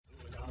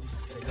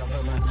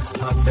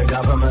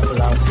Good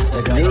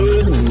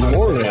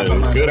morning,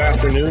 good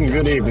afternoon,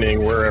 good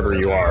evening, wherever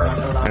you are,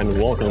 and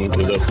welcome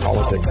to the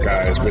Politics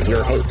Guys with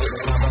your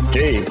hosts,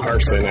 Dave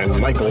Carson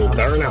and Michael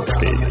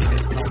Baranowski.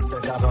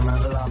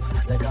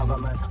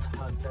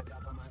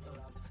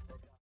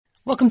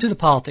 Welcome to the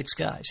Politics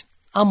Guys.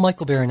 I'm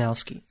Michael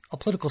Baranowski, a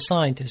political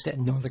scientist at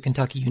Northern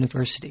Kentucky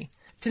University.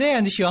 Today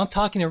on the show, I'm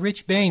talking to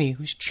Rich Boehne,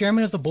 who's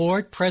chairman of the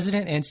board,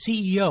 president, and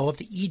CEO of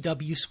the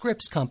EW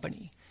Scripps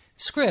Company.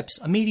 Scripps,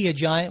 a media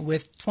giant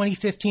with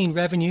 2015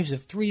 revenues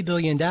of $3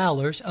 billion,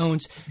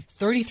 owns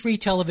 33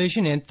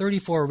 television and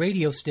 34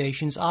 radio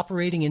stations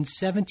operating in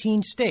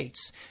 17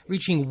 states,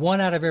 reaching 1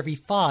 out of every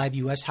 5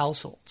 U.S.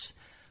 households.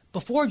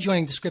 Before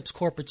joining the Scripps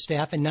corporate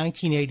staff in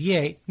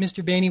 1988,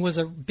 Mr. Boehne was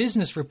a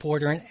business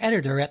reporter and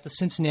editor at the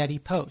Cincinnati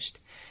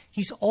Post.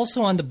 He's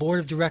also on the board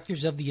of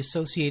directors of the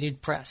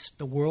Associated Press,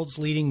 the world's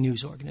leading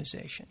news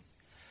organization.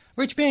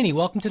 Rich Boehne,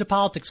 welcome to the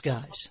Politics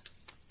Guys.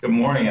 Good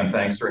morning, and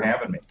thanks for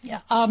having me. Yeah,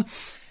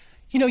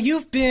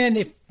 you've been,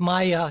 if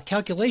my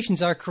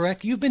calculations are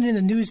correct, you've been in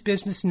the news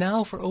business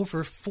now for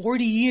over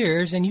 40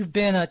 years, and you've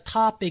been a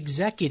top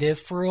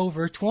executive for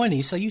over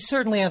 20. So you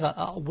certainly have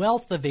a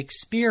wealth of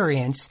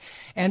experience.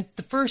 And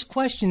the first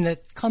question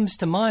that comes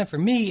to mind for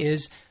me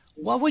is,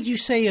 what would you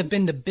say have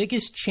been the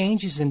biggest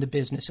changes in the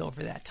business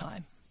over that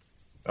time?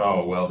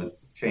 Oh, well, the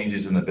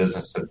changes in the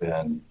business have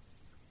been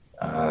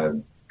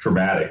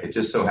dramatic. It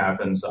just so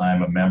happens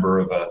I'm a member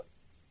of a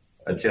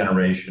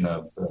generation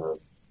of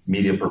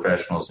media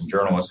professionals and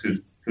journalists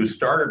who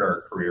started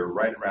our career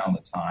right around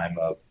the time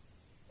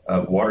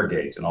of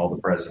Watergate and all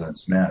the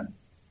president's men.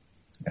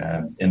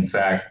 And in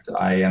fact,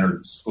 I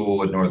entered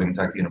school at Northern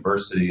Kentucky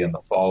University in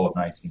the fall of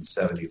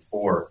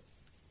 1974,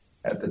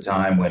 at the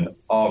time when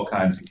all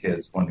kinds of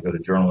kids wanted to go to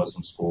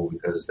journalism school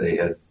because they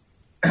had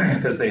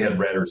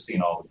read or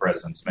seen all the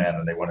president's men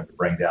and they wanted to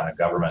bring down a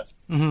government.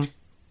 Mm-hmm.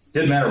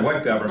 Didn't matter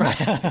what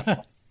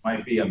government.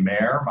 Might be a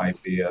mayor,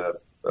 might be a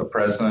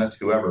president,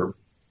 whoever.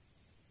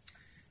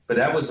 But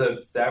that was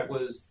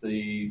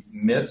the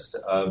midst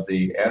of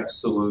the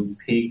absolute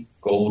peak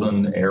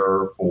golden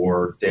era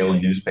for daily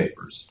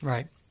newspapers.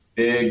 Right.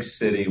 Big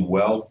city,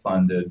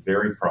 well-funded,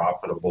 very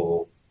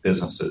profitable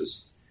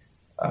businesses.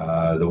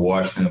 The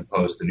Washington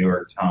Post, the New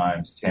York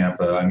Times,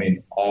 Tampa,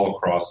 all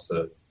across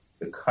the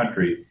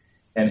country.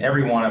 And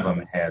every one of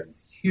them had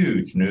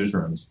huge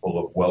newsrooms full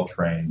of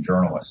well-trained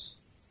journalists.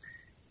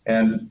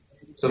 And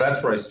so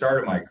that's where I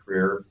started my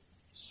career.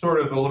 Sort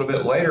of a little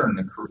bit later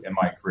in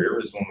my career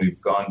is when we've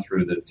gone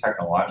through the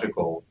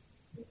technological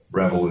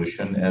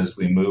revolution as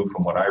we move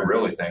from what I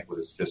really think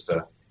was just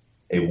a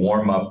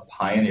warm-up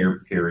pioneer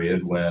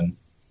period when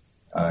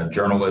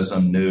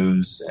journalism,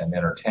 news, and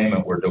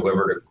entertainment were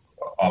delivered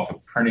off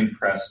of printing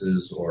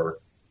presses or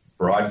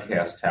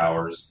broadcast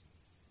towers,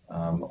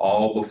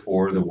 all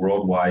before the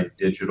worldwide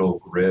digital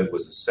grid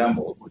was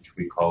assembled, which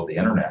we call the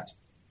Internet,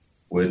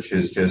 which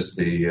is just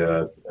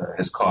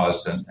has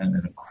caused an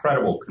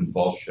incredible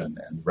convulsion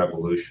and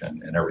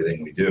revolution in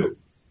everything we do.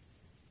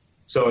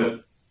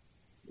 So,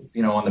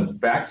 on the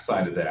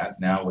backside of that,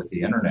 now with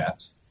the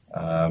Internet,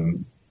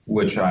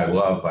 which I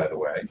love, by the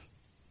way,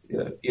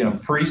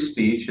 free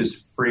speech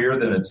is freer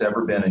than it's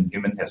ever been in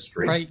human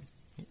history. Right.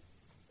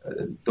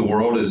 The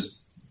world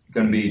has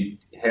been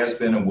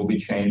and will be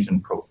changed in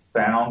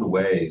profound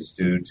ways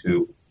due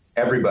to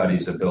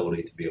everybody's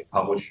ability to be a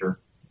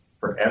publisher.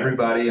 For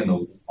everybody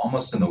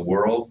almost in the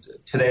world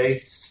today,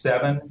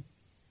 7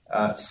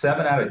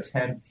 out of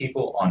 10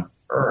 people on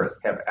Earth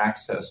have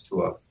access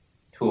to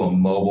a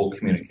mobile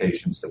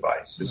communications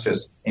device. It's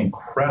just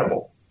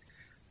incredible.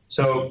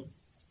 So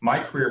my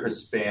career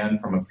has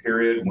spanned from a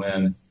period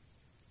when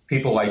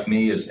people like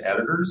me as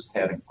editors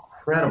had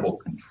incredible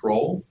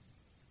control,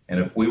 and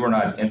if we were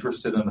not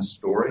interested in a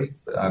story,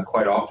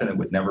 quite often it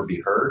would never be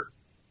heard,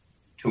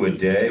 to a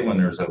day when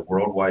there's a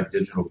worldwide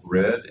digital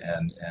grid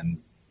and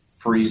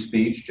free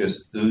speech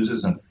just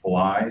oozes and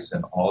flies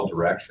in all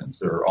directions.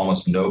 There are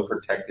almost no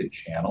protected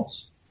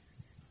channels.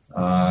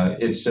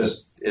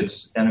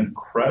 It's an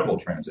incredible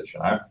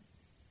transition.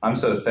 I'm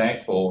so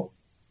thankful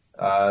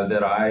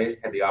that I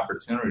had the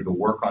opportunity to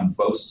work on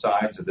both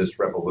sides of this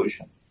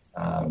revolution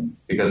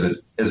because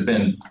it has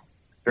been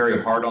very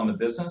hard on the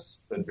business,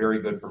 but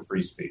very good for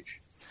free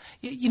speech.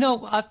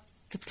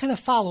 To kind of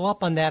follow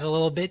up on that a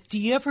little bit, do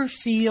you ever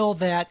feel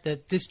that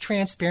this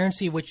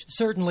transparency, which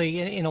certainly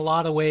in a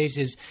lot of ways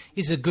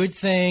is a good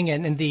thing,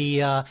 and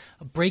the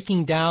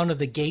breaking down of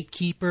the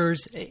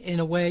gatekeepers in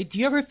a way, do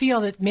you ever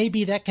feel that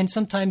maybe that can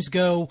sometimes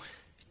go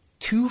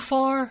too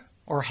far,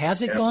 or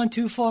has it gone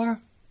too far?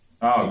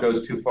 Oh, it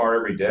goes too far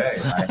every day.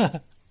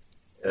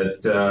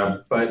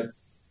 But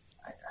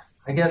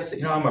I guess,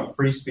 I'm a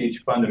free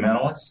speech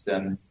fundamentalist,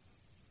 and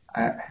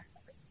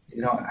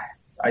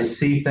I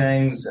see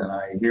things and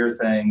I hear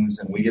things,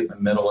 and we get in the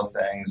middle of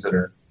things that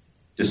are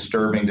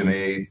disturbing to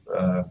me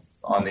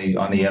on the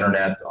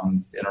internet,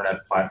 on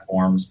internet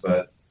platforms.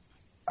 But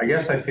I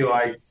guess I feel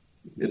like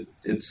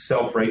it's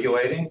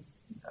self-regulating,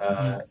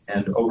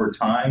 and over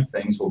time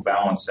things will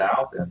balance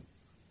out,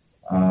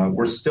 and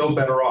we're still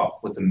better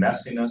off with the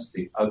messiness,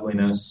 the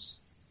ugliness,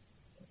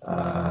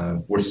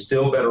 we're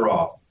still better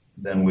off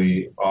than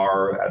we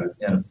are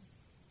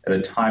at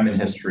a time in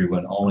history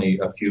when only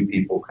a few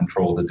people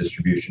control the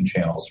distribution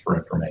channels for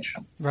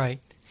information.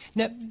 Right.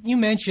 Now, you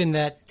mentioned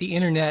that the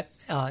Internet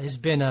has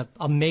been a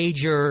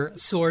major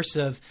source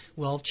of,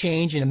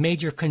 change and a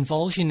major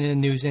convulsion in the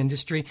news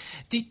industry.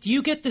 Do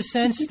you get the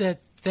sense that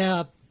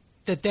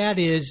that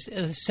is,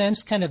 in a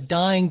sense, kind of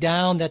dying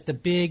down, that the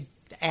big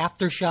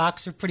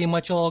aftershocks are pretty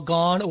much all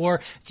gone?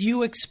 Or do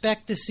you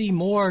expect to see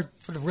more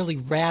sort of really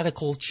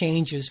radical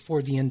changes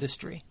for the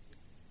industry?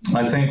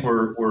 I think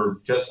we're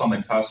just on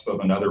the cusp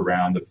of another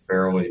round of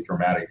fairly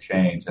dramatic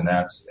change, and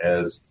that's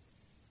as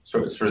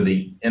sort of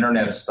the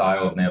Internet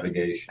style of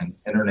navigation,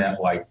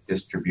 Internet-like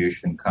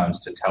distribution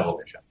comes to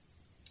television.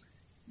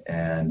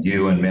 And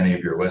you and many of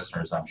your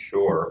listeners, I'm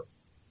sure,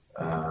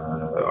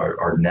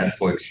 are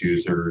Netflix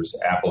users,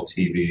 Apple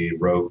TV,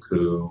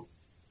 Roku,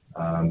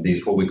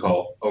 these what we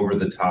call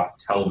over-the-top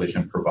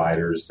television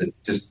providers that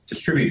just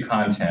distribute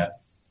content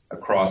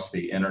across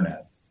the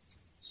Internet.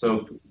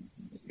 So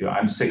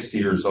I'm 60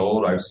 years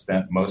old. I've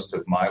spent most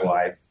of my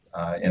life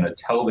in a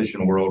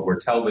television world where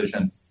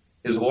television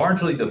is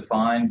largely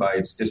defined by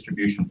its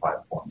distribution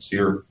platforms.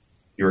 You're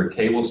a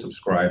cable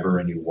subscriber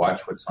and you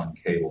watch what's on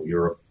cable.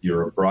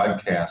 You're a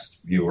broadcast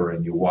viewer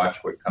and you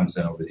watch what comes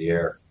in over the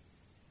air.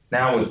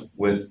 Now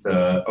with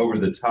over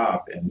the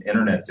top and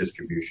Internet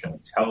distribution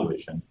of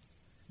television,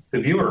 the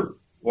viewer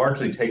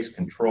largely takes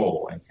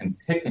control and can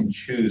pick and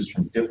choose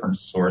from different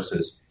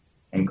sources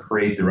and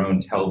create their own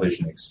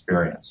television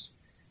experience.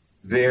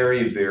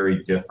 Very,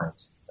 very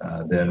different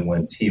than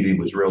when TV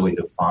was really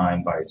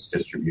defined by its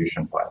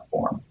distribution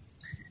platform.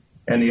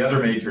 And the other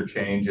major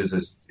change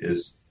is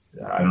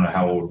I don't know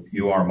how old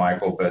you are,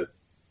 Michael, but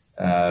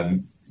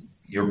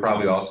you're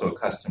probably also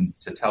accustomed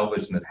to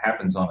television that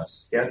happens on a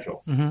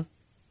schedule. Mm-hmm.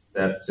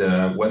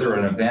 That whether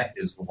an event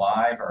is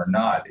live or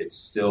not, it's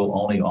still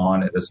only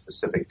on at a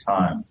specific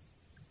time.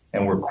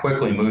 And we're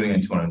quickly moving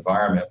into an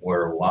environment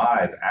where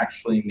live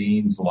actually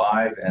means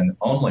live and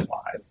only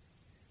live.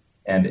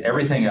 And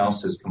everything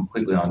else is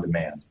completely on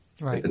demand,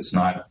 right, if it's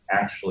not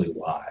actually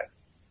live.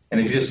 And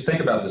if you just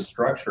think about the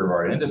structure of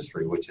our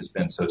industry, which has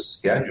been so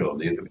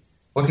scheduled,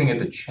 looking at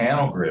the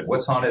channel grid,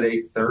 what's on at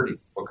 8:30,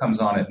 what comes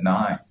on at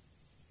 9,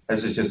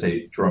 this is just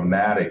a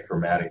dramatic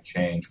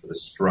change for the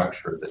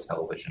structure of the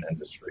television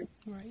industry.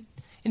 Right.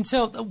 And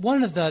so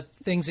one of the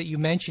things that you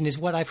mentioned is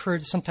what I've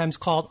heard sometimes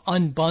called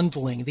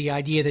unbundling, the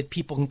idea that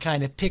people can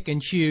kind of pick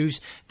and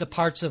choose the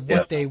parts of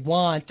what they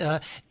want.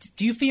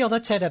 Do you feel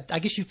that's had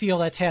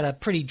a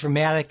pretty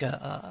dramatic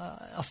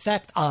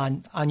effect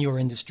on your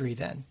industry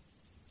then,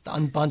 the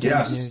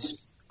unbundling of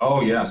news?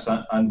 Oh, yes,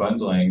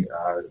 unbundling.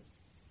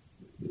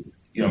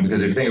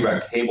 Because if you think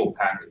about cable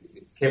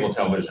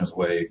television is the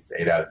way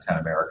 8 out of 10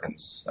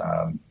 Americans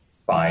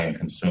buy and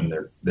consume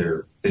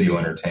their video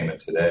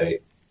entertainment today.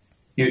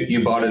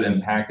 You bought it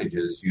in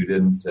packages. You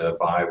didn't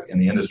buy in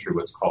the industry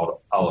what's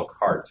called a la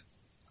carte.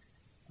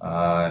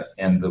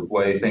 And the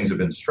way things have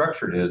been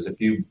structured is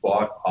if you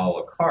bought a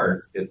la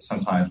carte, it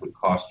sometimes would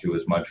cost you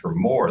as much or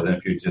more than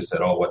if you just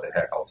said, oh, what the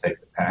heck, I'll take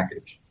the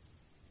package.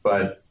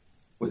 But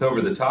with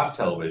over-the-top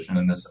television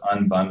and this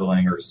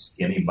unbundling or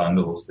skinny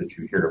bundles that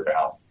you hear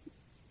about,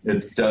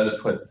 it does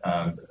put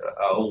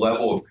a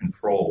level of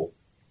control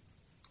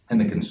in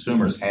the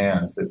consumer's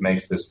hands that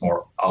makes this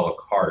more a la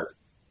carte,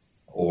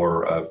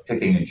 or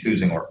picking and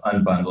choosing or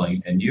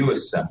unbundling, and you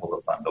assemble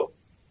the bundle,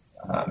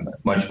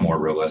 much more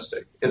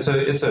realistic. It's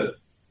a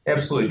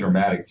absolutely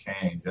dramatic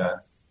change.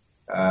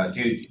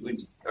 Do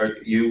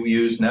you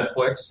use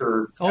Netflix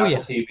or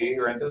Apple TV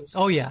or anything?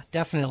 Oh, yeah,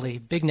 definitely.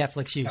 Big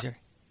Netflix user.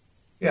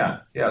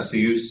 Yeah. So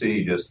you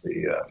see just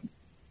the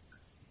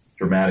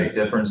dramatic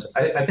difference.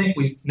 I think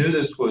we knew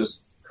this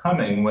was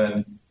coming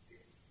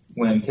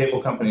when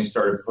cable companies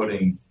started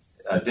putting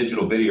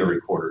digital video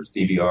recorders,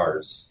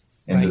 DVRs,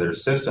 into their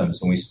systems,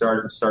 and we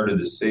started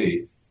to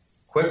see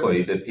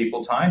quickly that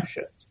people time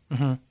shift.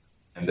 Mm-hmm.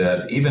 And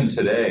that even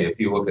today, if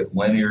you look at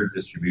linear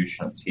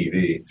distribution of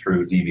TV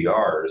through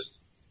DVRs,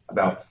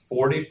 about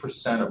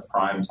 40% of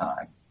prime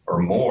time or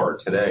more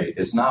today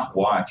is not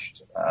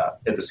watched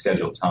at the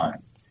scheduled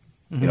time.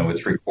 Mm-hmm.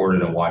 It's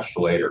recorded and watched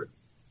later.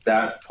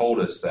 That told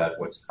us that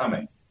what's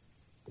coming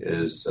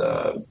is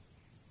a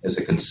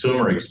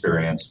consumer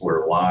experience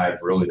where live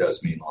really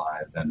does mean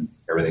live and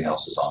everything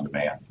else is on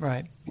demand.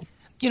 Right.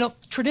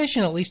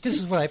 Traditionally, at least this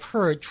is what I've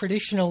heard,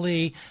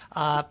 traditionally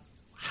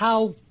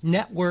how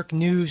network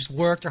news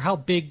worked or how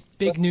big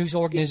news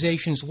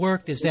organizations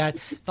worked is that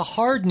the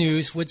hard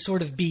news would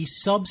sort of be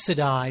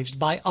subsidized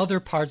by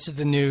other parts of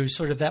the news,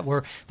 sort of that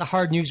where the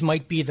hard news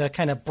might be the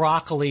kind of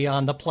broccoli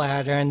on the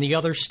platter and the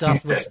other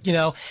stuff was,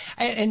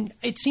 and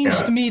it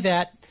seems to me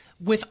that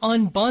with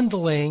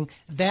unbundling,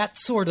 that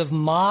sort of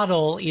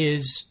model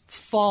is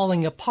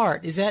falling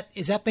apart. Is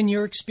that been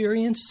your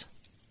experience?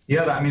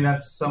 Yeah,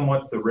 that's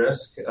somewhat the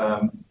risk.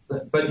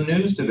 But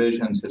news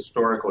divisions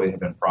historically have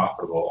been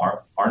profitable.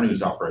 Our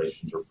news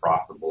operations are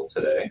profitable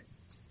today.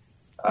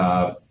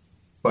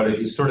 But if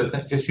you sort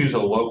of just use a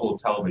local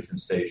television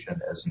station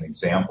as an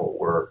example,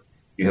 where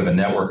You have a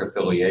network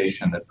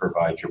affiliation that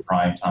provides your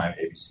prime time,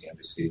 ABC,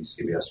 NBC,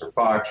 CBS, or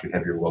Fox. You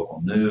have your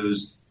local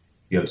news.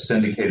 You have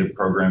syndicated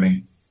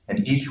programming,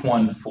 and each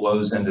one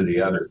flows into the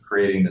other,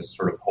 creating this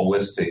sort of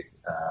holistic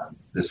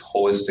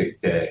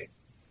day.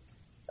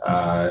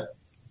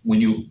 When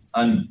you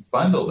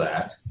unbundle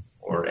that,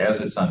 or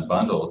as it's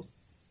unbundled,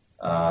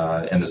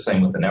 and the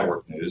same with the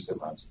network news that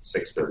runs at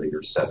 6:30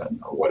 or 7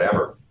 or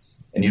whatever,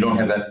 and you don't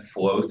have that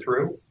flow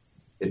through,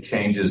 it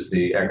changes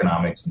the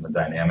economics and the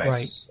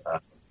dynamics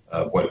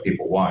of what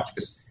people watch.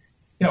 Because,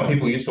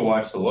 people used to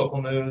watch the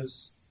local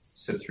news,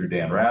 sit through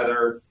Dan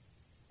Rather,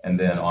 and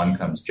then on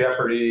comes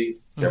Jeopardy.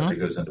 Jeopardy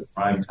goes into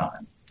prime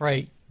time.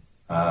 Right.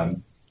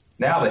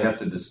 Now they have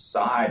to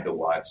decide to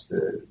watch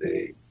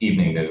the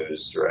evening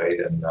news, right?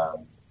 And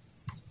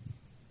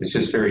it's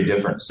just very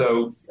different.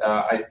 So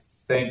I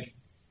think,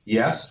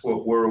 yes,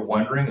 what we're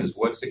wondering is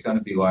what's it going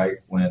to be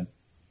like when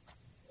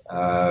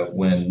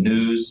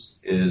news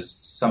is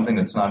something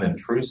that's not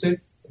intrusive,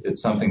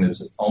 it's something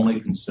that's only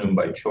consumed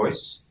by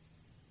choice,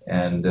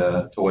 and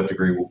to what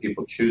degree will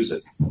people choose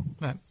it?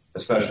 Right.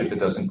 Especially if it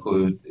doesn't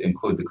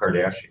include the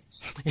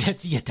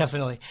Kardashians. Yeah,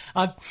 definitely.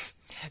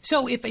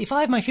 So if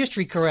I have my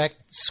history correct,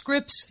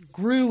 Scripps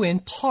grew in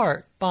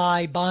part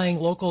by buying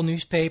local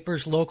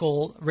newspapers,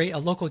 local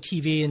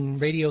TV and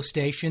radio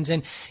stations.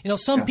 And,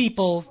 some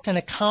people kind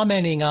of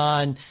commenting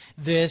on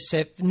this,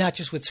 not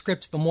just with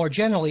Scripps, but more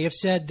generally, have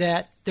said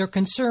that their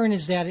concern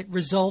is that it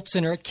results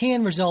in, or it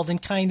can result in,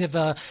 kind of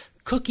a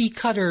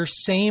cookie-cutter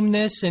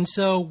sameness, and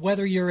so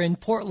whether you're in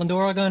Portland,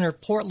 Oregon or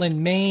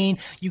Portland, Maine,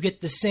 you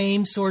get the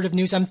same sort of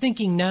news. I'm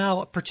thinking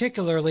now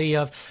particularly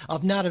of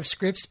not of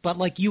Scripps, but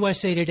like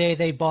USA Today,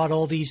 they bought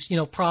all these,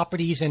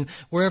 properties, and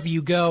wherever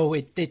you go,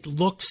 it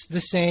looks the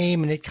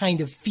same and it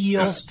kind of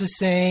feels the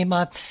same.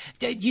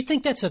 Do you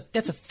think that's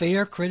a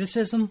fair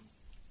criticism?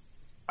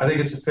 I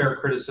think it's a fair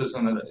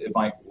criticism that it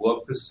might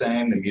look the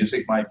same, the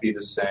music might be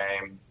the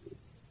same,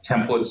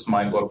 templates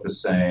might look the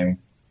same.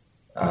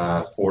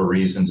 For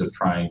reasons of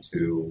trying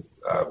to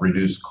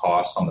reduce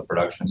costs on the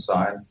production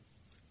side.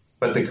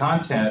 But the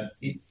content,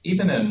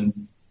 even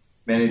in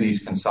many of these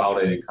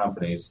consolidated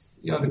companies,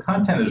 the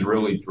content is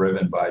really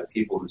driven by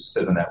people who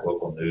sit in that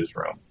local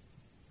newsroom.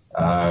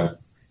 I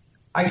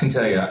can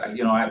tell you,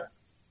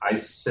 I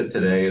sit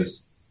today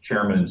as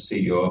chairman and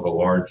CEO of a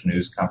large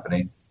news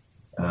company.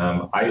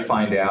 I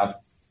find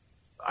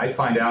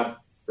out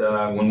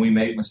when we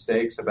make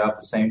mistakes about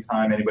the same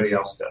time anybody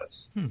else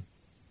does.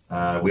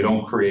 We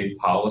don't create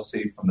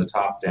policy from the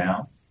top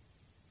down.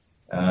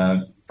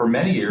 For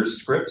many years,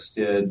 Scripps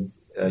did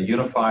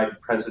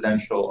unified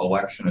presidential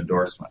election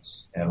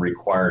endorsements and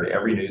required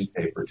every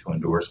newspaper to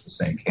endorse the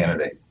same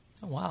candidate.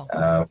 Oh,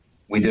 wow.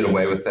 We did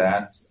away with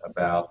that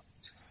about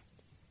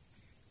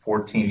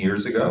 14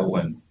 years ago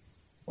when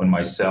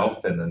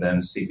myself and the then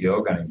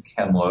CEO, a guy named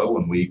Ken Lowe,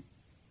 when we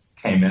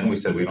came in, we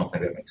said we don't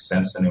think that makes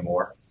sense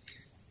anymore.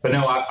 But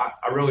no, I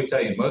really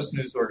tell you, most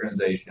news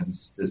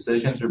organizations,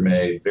 decisions are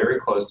made very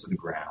close to the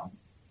ground,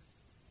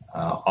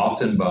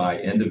 often by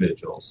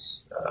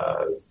individuals.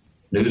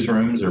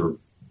 Newsrooms are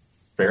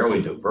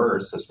fairly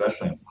diverse,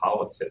 especially in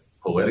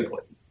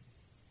politically.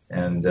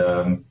 And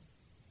I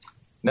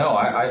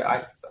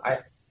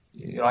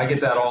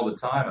get that all the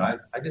time, and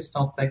I just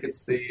don't think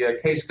it's the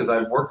case, because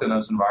I've worked in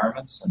those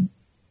environments, and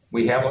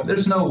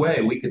there's no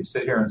way we could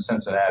sit here in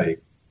Cincinnati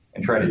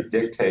and try to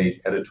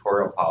dictate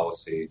editorial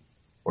policy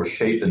or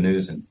shape the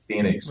news in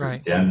Phoenix or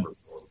Denver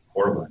or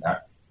Portland.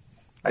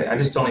 I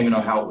just don't even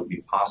know how it would be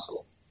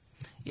possible.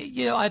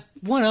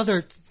 One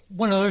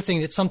other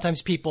thing that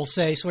sometimes people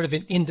say, sort of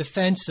in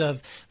defense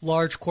of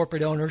large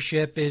corporate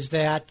ownership, is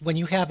that when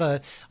you have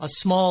a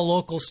small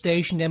local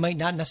station, they might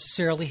not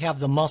necessarily have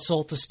the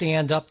muscle to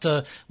stand up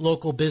to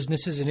local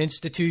businesses and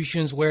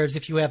institutions, whereas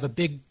if you have a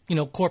big,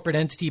 corporate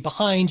entity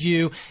behind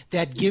you,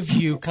 that gives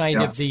you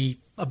kind of the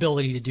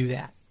ability to do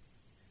that.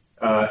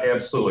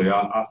 Absolutely.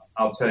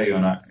 I'll tell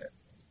you,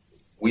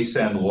 we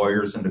send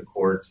lawyers into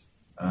court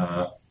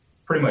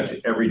pretty much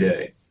every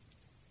day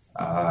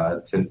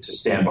to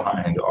stand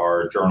behind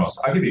our journalists.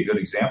 I'll give you a good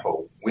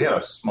example. We had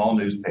a small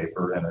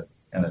newspaper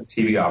and a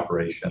TV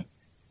operation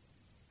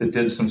that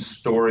did some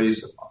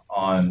stories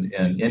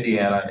in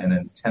Indiana and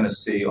in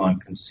Tennessee on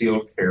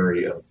concealed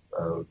carry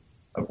of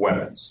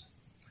weapons.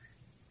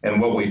 And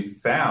what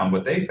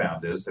they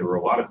found is there were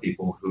a lot of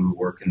people who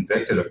were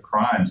convicted of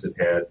crimes that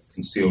had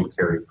concealed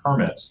carry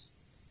permits.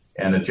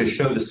 And it just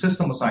showed the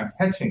system was not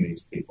catching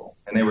these people.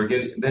 And they were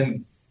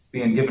then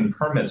being given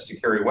permits to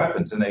carry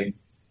weapons, and they,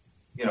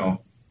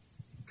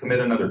 commit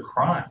another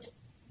crime.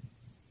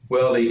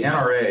 Well, the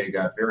NRA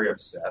got very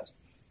upset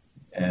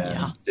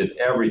and did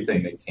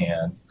everything they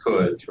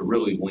could to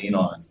really lean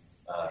on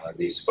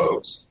these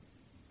folks.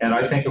 And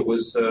I think it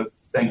was,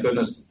 thank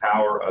goodness, the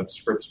power of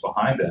Scripps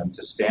behind them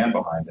to stand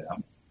behind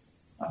them,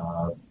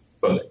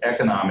 both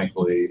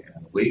economically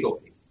and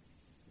legally,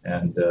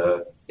 and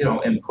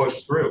and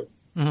push through.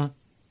 Mm-hmm.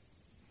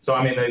 So,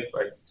 I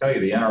tell you,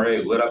 the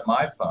NRA lit up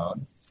my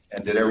phone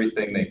and did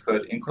everything they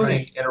could,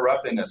 including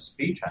interrupting a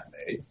speech I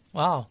made.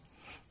 Wow.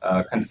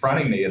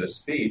 Confronting me at a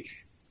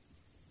speech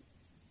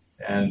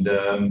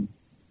And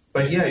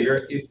but yeah,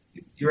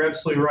 you're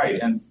absolutely right.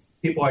 And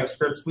people like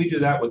Scripps, we do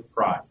that with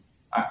pride.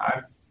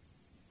 I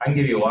can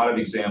give you a lot of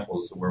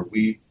examples where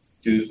we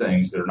do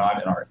things that are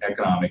not in our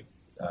economic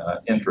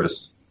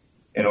interest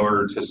in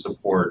order to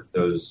support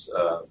those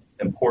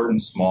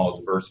important, small,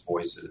 diverse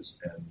voices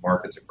and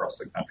markets across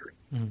the country.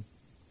 Mm.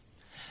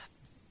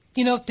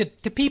 You know,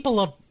 the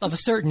people of a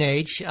certain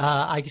age,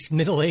 I guess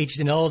middle-aged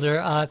and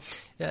older,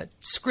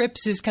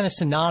 Scripps is kind of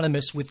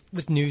synonymous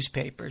with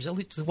newspapers. At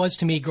least it was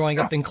to me growing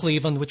up in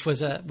Cleveland,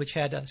 which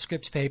had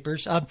Scripps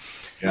papers.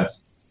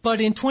 Yes. But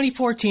in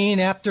 2014,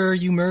 after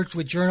you merged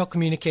with Journal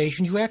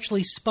Communications, you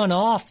actually spun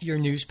off your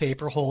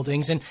newspaper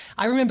holdings. And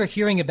I remember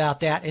hearing about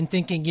that and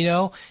thinking, you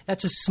know,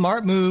 that's a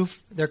smart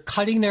move. They're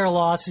cutting their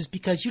losses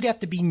because you'd have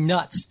to be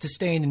nuts to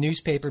stay in the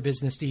newspaper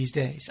business these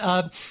days.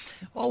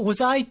 Was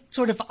I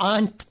sort of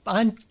on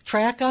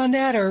track on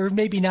that, or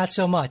maybe not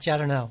so much? I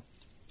don't know.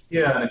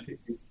 Yeah,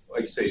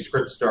 like you say,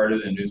 Scripps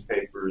started in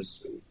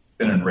newspapers,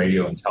 been in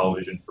radio and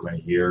television for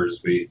many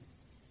years. We,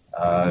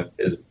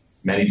 as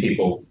many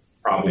people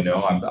probably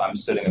know, I'm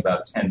sitting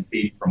about 10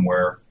 feet from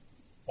where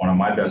one of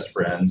my best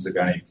friends, a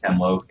guy named Ken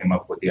Lowe, came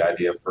up with the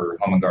idea for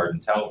Home and Garden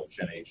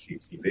Television,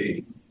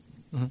 HGTV.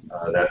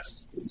 Mm-hmm.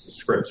 It's a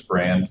Scripps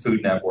brand.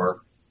 Food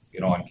Network,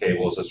 on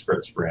cable is a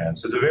Scripps brand.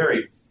 So it's a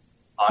very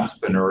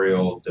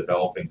entrepreneurial,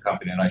 developing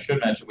company. And I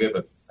should mention we have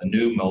a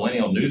new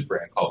millennial news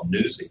brand called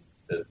Newsy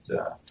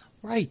that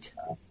right.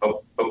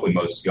 Hopefully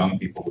most young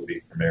people would be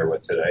familiar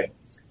with today.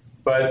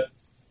 But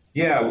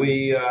yeah,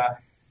 we, I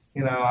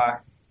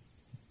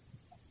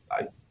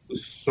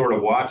was sort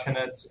of watching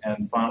it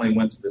and finally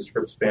went to the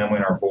Scripps family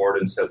and our board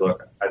and said,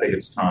 look, I think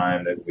it's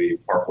time that we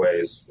part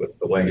ways with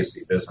the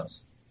legacy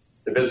business,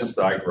 the business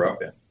that I grew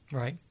up in.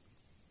 Right.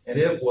 And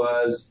it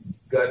was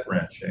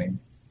gut-wrenching,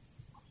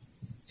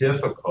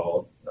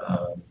 difficult.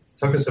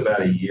 Took us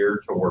about a year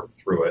to work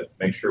through it,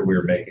 make sure we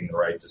were making the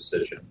right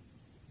decision.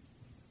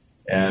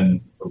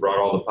 And we brought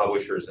all the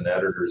publishers and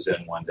editors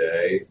in one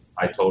day.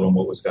 I told them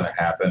what was going to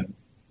happen.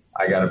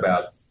 I got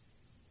about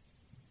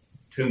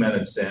 2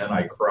 minutes in,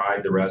 I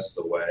cried the rest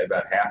of the way.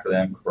 About half of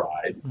them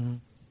cried.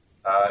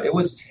 Mm-hmm. It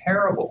was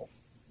terrible.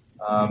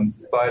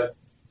 But,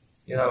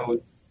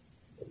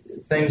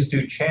 things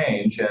do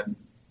change. And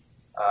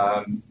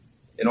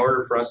in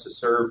order for us to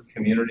serve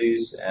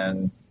communities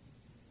and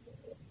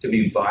to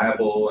be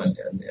viable and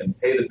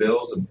pay the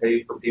bills and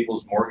pay for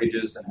people's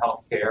mortgages and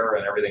health care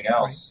and everything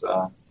else,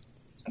 right.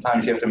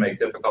 Sometimes you have to make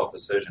difficult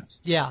decisions.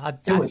 Yeah.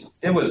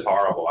 It was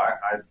horrible.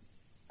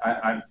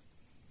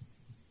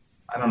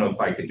 I don't know if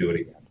I could do it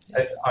again.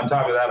 On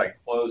top of that, I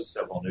closed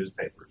several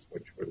newspapers,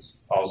 which was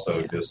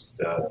also just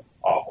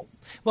awful.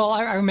 Well,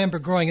 I remember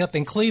growing up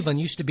in Cleveland,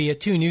 used to be a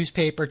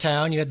two-newspaper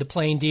town. You had the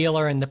Plain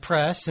Dealer and the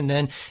Press, and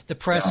then the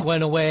Press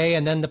went away,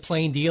 and then the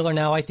Plain Dealer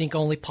now I think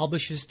only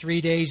publishes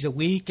 3 days a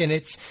week. And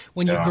it's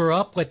when you grew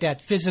up with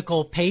that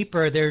physical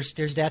paper, there's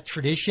that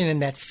tradition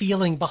and that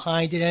feeling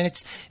behind it, and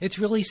it's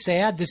really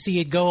sad to see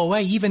it go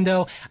away. Even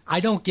though I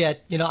don't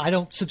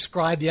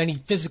subscribe to any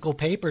physical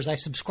papers, I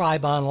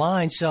subscribe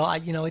online. So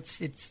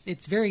it's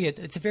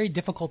a very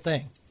difficult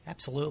thing.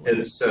 Absolutely.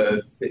 It's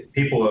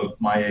people of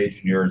my age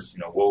and yours,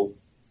 we'll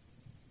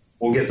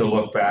get to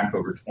look back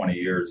over 20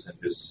 years and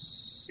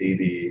just see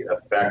the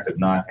effect of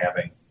not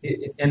having,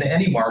 in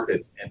any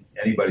market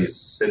anybody's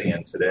sitting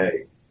in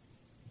today,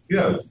 you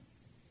have,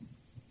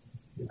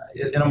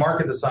 in a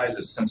market the size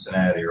of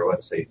Cincinnati or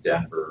let's say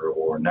Denver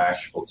or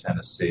Nashville,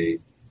 Tennessee,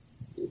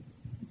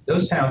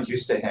 those towns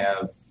used to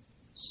have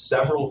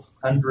several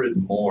hundred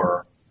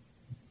more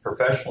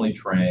professionally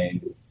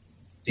trained,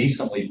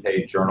 decently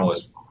paid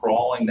journalists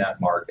crawling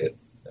that market,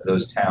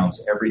 those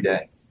towns every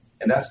day.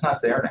 And that's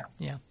not there now.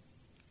 Yeah.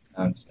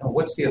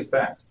 What's the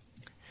effect?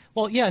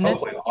 Well, yeah. And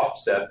hopefully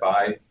offset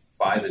by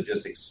the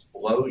just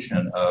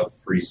explosion of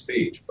free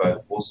speech,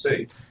 but we'll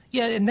see.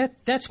 Yeah, and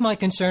that's my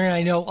concern.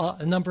 I know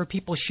a number of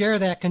people share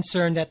that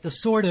concern, that the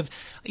sort of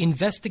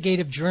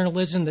investigative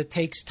journalism that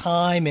takes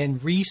time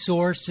and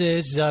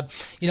resources. I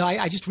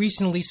just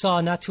recently saw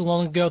not too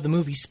long ago the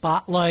movie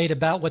Spotlight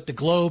about what the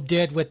Globe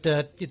did with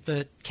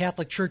the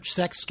Catholic Church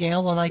sex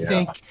scandal,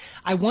 and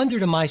I wonder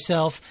to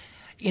myself,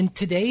 in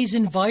today's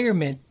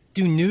environment,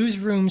 do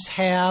newsrooms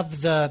have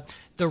the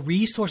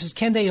resources?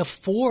 Can they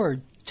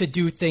afford to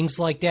do things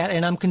like that?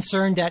 And I'm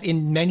concerned that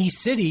in many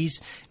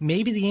cities,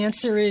 maybe the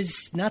answer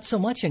is not so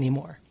much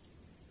anymore.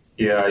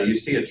 Yeah, you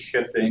see it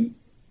shifting.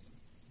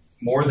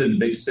 More than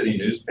big city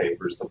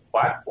newspapers, the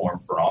platform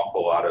for an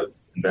awful lot of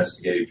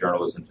investigative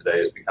journalism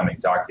today is becoming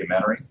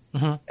documentary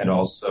and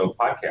also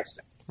podcasting.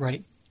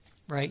 Right.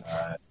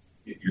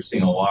 You're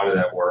seeing a lot of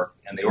that work,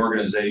 and the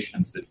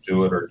organizations that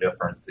do it are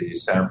different. The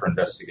Center for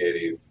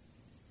Investigative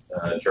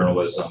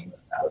Journalism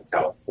out of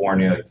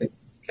California,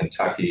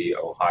 Kentucky,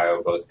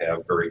 Ohio, both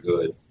have very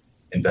good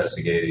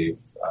investigative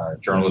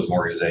journalism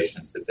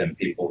organizations that then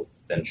people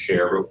then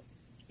share.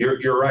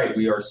 You're right.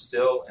 We are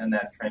still in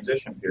that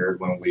transition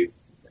period when we're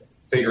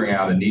figuring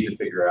out and need to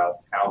figure out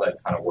how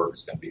that kind of work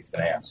is going to be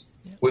financed.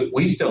 Yeah.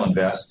 We still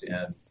invest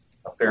in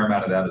a fair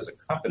amount of that as a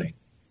company,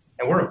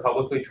 and we're a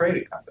publicly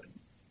traded company.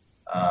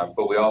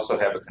 but we also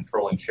have a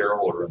controlling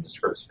shareholder in the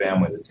Scripps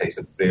family that takes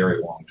a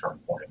very long-term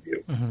point of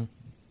view. Mm-hmm.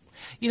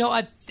 You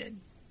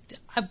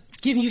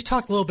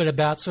talked a little bit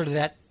about sort of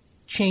that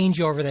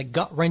changeover, that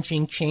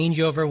gut-wrenching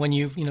changeover when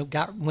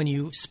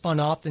you spun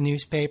off the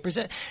newspapers.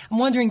 I'm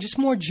wondering, just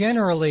more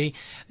generally,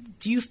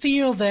 do you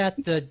feel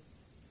that the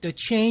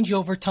change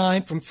over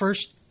time from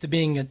first to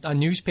being a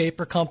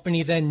newspaper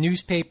company, then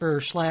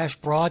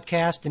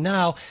newspaper/broadcast, and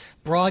now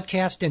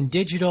broadcast and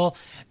digital,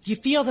 do you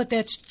feel that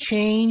that's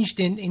changed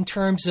in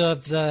terms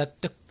of the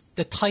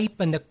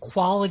type and the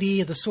quality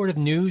of the sort of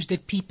news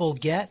that people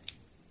get?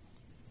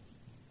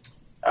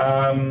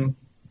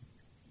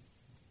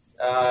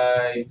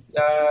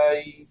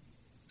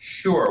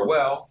 Sure.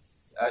 Well,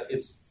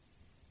 it's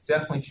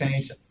definitely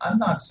changed. I'm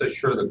not so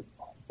sure the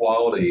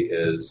quality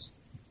is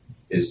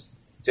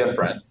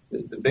different.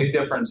 The big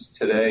difference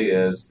today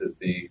is that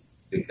the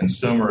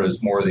consumer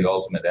is more the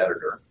ultimate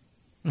editor.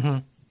 Mm-hmm.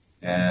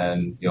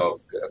 And,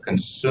 a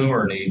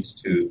consumer needs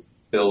to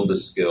build the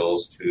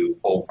skills to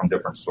pull from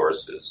different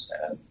sources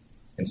and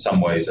in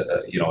some ways,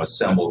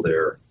 assemble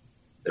their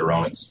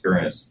own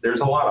experience.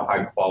 There's a lot of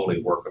high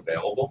quality work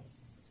available.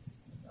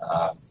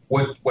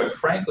 What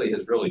frankly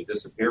has really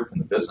disappeared from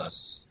the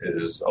business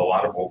is a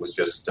lot of what was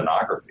just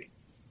stenography.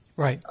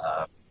 Right.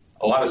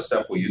 A lot of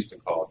stuff we used to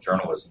call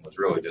journalism was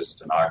really just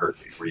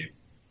stenography, where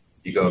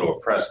you go to a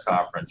press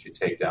conference, you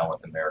take down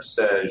what the mayor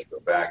says, you go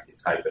back, you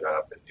type it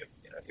up, and you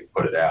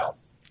put it out.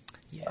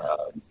 Yeah.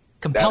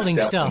 Compelling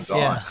stuff. Gone.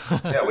 Yeah.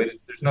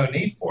 There's no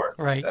need for it.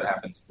 Right. That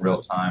happens in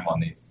real time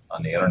on the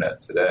internet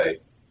today.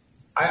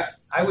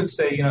 I would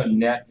say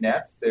net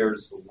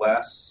there's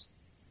less.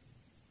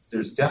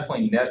 There's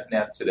definitely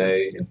net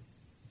today in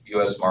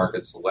U.S.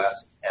 markets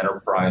less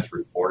enterprise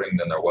reporting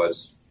than there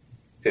was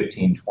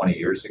 15, 20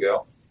 years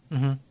ago.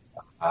 Mm-hmm.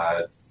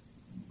 I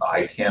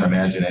can't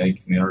imagine any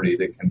community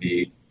that can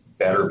be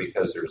better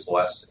because there's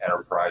less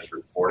enterprise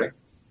reporting.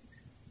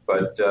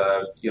 But,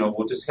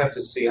 we'll just have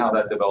to see how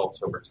that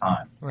develops over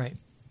time. Right.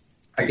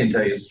 I can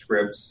tell you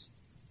Scripps,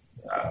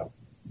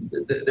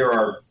 there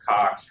are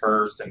Cox,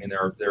 Hearst. I mean,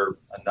 there are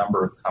a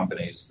number of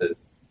companies that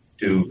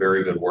do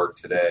very good work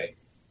today,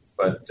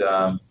 but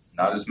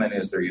not as many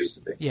as there used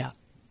to be. Yeah.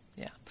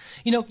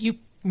 You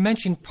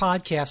mentioned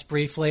podcast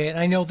briefly, and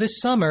I know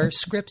this summer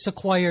Scripps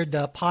acquired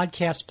the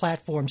podcast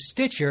platform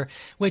Stitcher,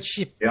 which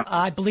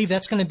I believe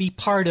that's going to be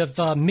part of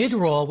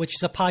Midroll, which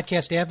is a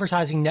podcast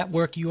advertising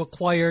network you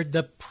acquired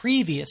the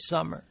previous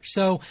summer.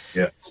 So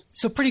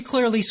pretty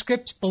clearly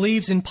Scripps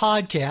believes in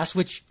podcasts,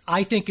 which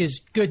I think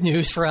is good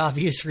news for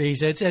obvious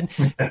reasons. And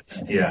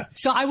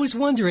so I was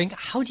wondering,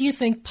 how do you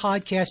think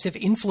podcasts have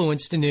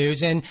influenced the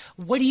news, and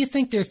what do you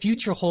think their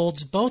future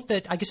holds, both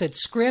at, like I said,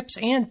 Scripps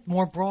and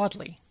more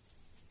broadly?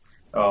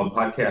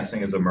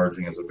 Podcasting is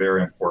emerging as a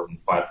very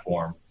important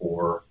platform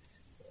for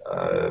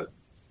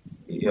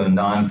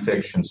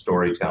nonfiction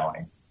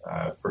storytelling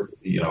for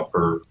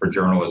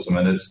journalism,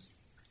 and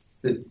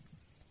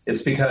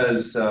it's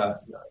because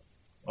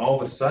all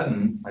of a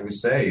sudden, I would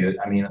say,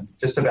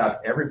 just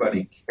about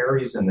everybody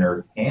carries in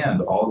their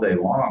hand all day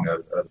long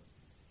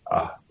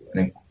an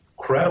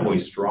incredibly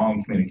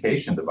strong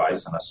communication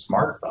device on a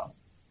smartphone.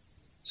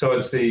 So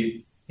it's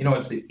the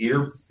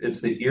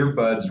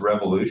earbuds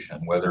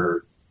revolution,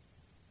 whether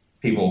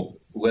people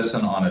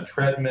listen on a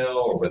treadmill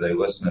or where they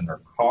listen in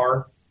their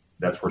car.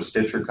 That's where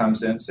Stitcher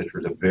comes in. Stitcher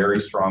is a very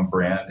strong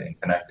brand in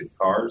connected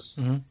cars.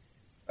 Mm-hmm.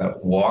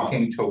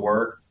 Walking to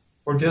work,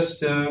 or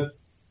just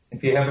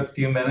if you have a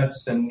few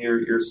minutes and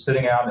you're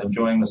sitting out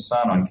enjoying the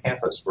sun on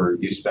campus where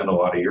you spend a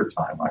lot of your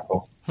time,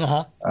 Michael.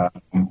 Uh-huh.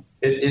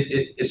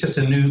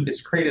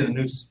 It's created a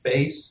new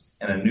space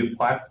and a new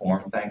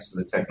platform thanks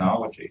to the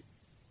technology.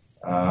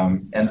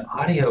 And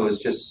audio is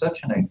just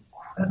such an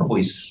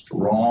incredibly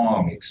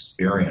strong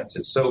experience.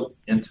 It's so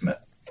intimate.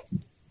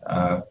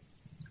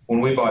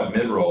 When we bought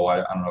Midroll, I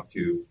don't know if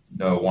you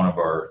know, one of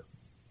our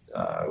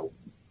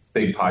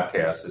big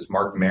podcasts is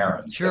Mark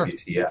Maron's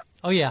WTF.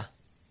 Oh, yeah.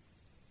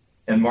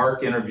 And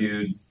Mark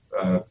interviewed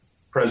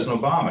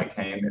President Obama,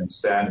 came and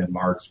sat in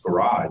Mark's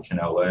garage in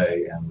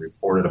L.A. and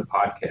reported a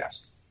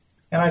podcast.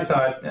 And I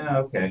thought,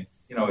 okay,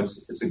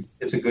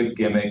 it's a good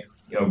gimmick.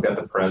 We've got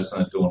the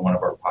president doing one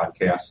of our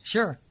podcasts.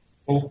 Sure.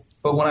 Well,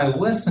 but when I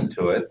listened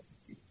to it,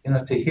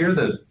 to hear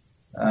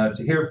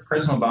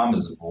President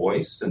Obama's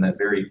voice in that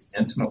very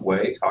intimate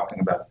way, talking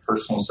about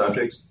personal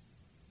subjects,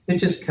 it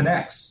just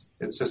connects.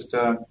 It's just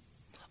a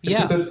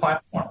good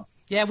platform.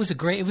 Yeah, it was a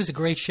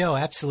great show.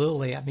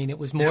 Absolutely. I mean, it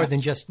was more than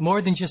just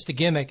a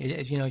gimmick,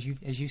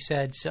 as you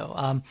said. So,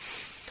 I'm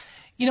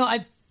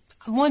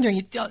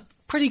wondering.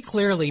 Pretty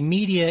clearly,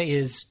 media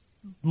is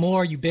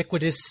more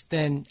ubiquitous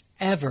than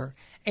ever,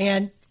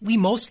 and we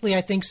mostly,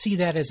 I think, see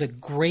that as a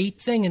great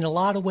thing. In a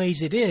lot of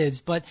ways it is,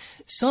 but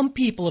some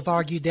people have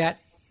argued that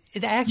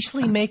it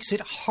actually makes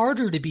it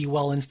harder to be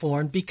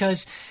well-informed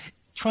because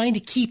trying to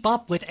keep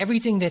up with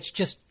everything that's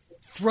just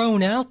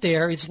thrown out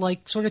there is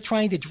like sort of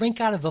trying to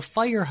drink out of a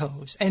fire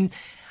hose. And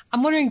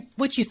I'm wondering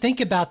what you think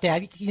about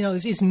that.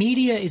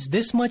 Is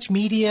this much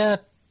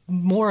media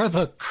more of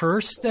a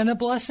curse than a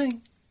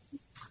blessing?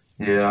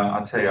 Yeah,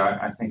 I'll tell you,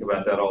 I think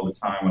about that all the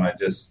time, and I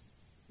just,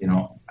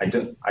 I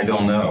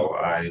don't know.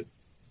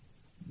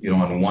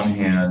 On one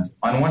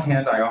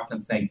hand, I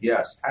often think,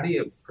 yes, how do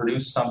you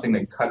produce something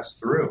that cuts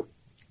through,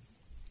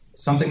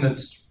 something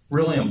that's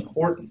really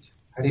important?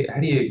 How do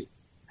you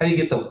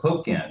get the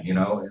hook in,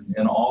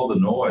 and all the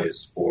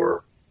noise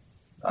for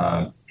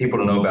people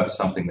to know about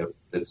something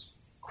that's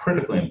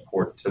critically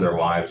important to their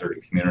lives or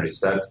to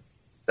communities?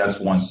 That's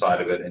one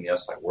side of it, and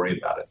yes, I worry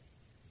about it.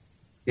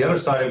 The other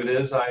side of it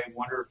is I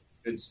wonder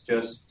if it's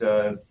just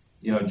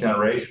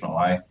generational.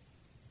 I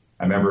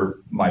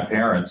remember my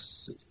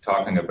parents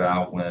talking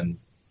about when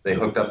they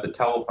hooked up the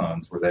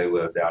telephones where they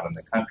lived out in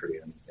the country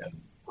in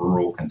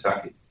rural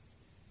Kentucky,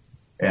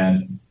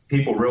 and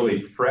people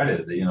really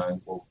fretted.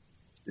 Well,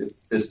 if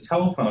this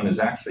telephone is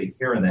actually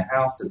here in the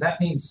house, does that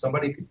mean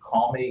somebody could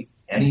call me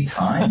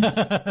anytime?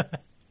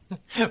 Right.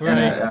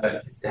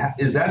 And,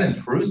 is that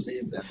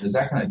intrusive? Is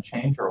that going to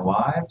change our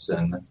lives?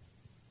 And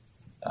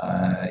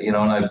and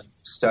I've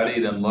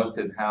studied and looked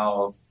at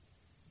how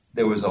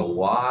there was a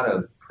lot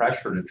of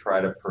pressure to try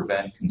to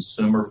prevent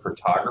consumer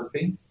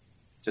photography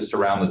just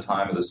around the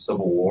time of the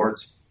Civil War.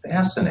 It's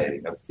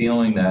fascinating, a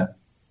feeling that,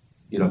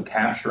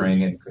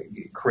 capturing and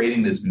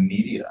creating this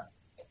media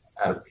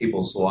out of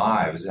people's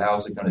lives, how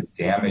is it going to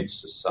damage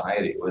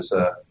society?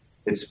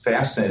 It's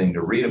fascinating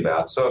to read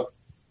about. So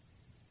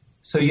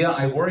yeah,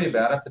 I worry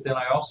about it, but then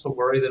I also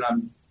worry that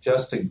I'm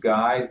just a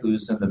guy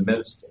who's in the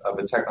midst of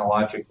a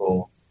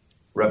technological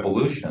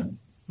revolution,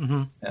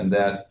 mm-hmm. and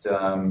that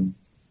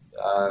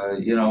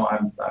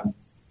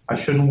I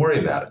shouldn't worry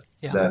about it.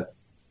 Yeah. That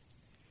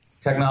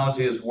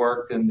technology has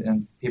worked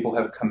and people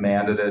have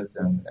commanded it,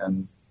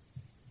 and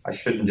I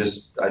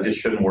just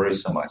shouldn't worry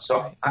so much.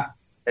 So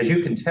as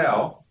you can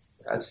tell,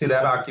 I'd say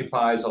that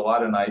occupies a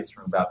lot of nights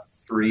from about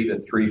 3 to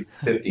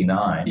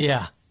 3:59.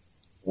 Yeah,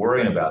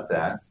 worrying about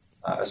that,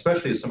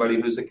 especially as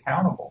somebody who's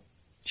accountable.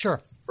 Sure.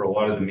 For a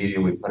lot of the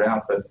media we put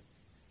out, but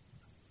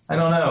I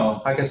don't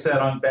know. Like I said,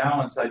 on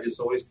balance, I just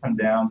always come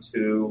down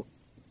to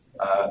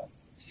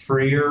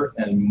freer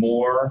and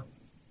more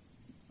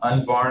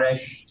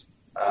unvarnished,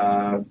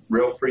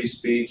 real free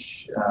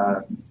speech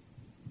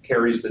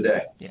carries the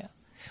day. Yeah.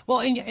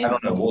 Well, and I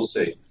don't know. We'll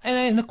see.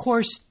 And of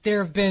course,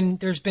 there's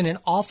been an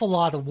awful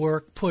lot of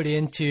work put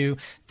into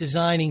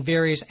designing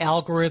various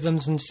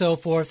algorithms and so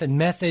forth, and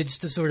methods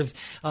to sort of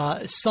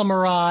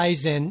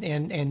summarize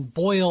and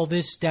boil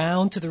this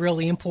down to the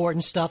really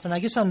important stuff. And I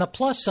guess on the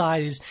plus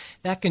side is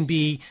that can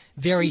be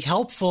very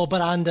helpful,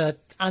 but on the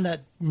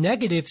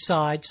negative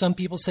side, some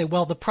people say,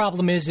 well, the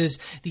problem is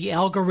the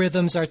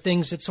algorithms are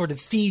things that sort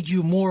of feed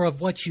you more of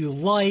what you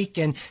like,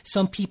 and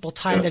some people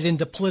tie that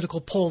into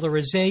political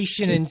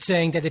polarization and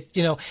saying that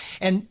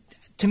and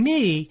to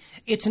me,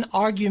 it's an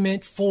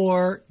argument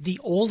for the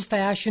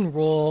old-fashioned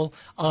role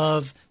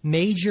of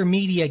major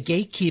media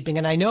gatekeeping,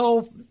 and I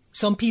know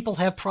some people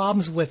have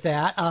problems with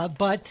that,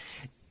 but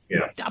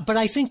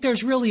I think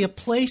there's really a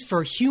place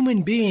for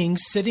human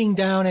beings sitting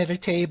down at a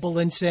table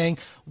and saying,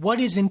 what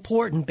is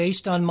important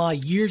based on my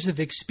years of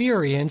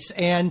experience?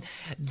 And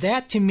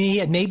that to me,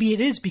 and maybe it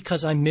is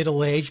because I'm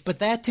middle-aged, but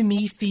that to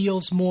me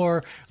feels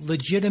more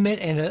legitimate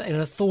and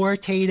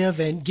authoritative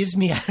and gives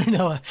me,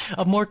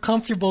 a more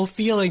comfortable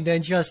feeling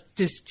than just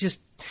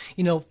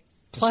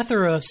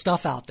plethora of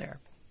stuff out there.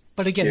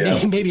 But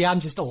again, maybe I'm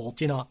just old,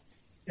 Yeah,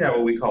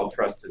 what we call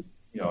trusted,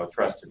 a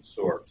trusted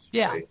source.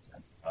 Yeah. Right?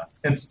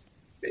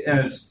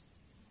 It's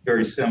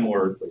very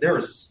similar. There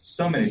are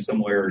so many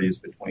similarities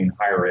between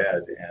higher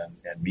ed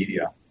and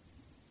media,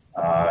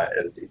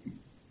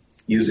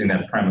 using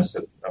that premise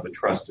of a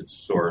trusted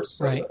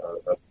source, right.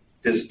 of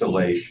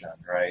distillation,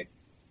 right?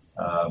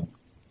 I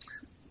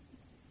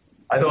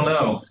don't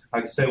know.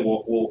 Like I say,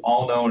 we'll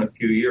all know in a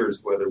few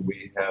years whether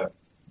we have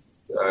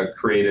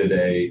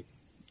created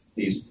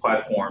these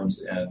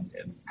platforms and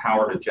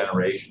empowered a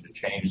generation to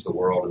change the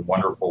world in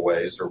wonderful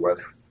ways, or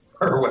whether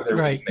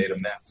right. we've made a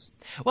mess.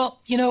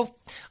 Well,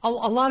 a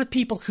lot of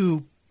people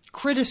who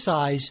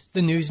criticize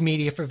the news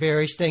media for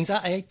various things,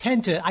 I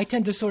tend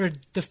to sort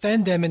of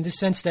defend them in the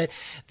sense that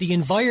the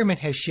environment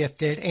has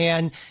shifted,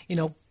 and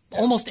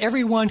almost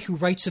everyone who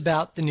writes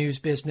about the news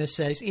business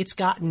says it's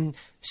gotten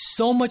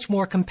so much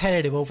more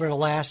competitive over the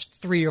last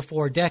 3 or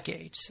 4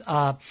 decades,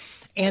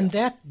 and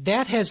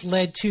that has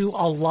led to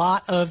a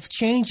lot of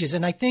changes.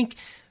 And I think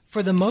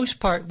for the most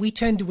part, we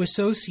tend to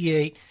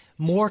associate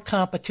more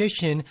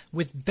competition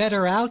with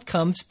better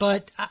outcomes,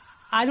 but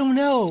I don't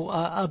know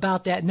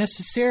about that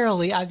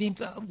necessarily. I mean,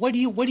 what do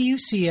you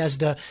see as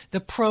the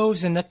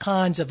pros and the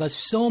cons of a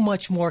so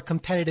much more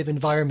competitive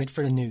environment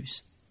for the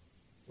news?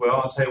 Well,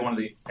 I'll tell you, one of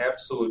the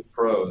absolute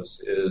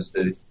pros is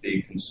that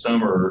the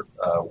consumer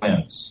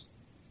wins.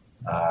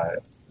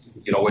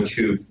 What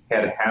you've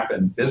had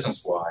happen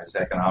business-wise,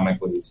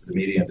 economically, to the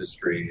media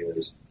industry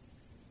is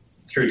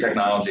through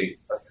technology,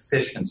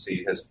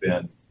 efficiency has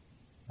been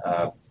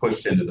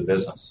pushed into the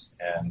business,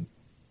 and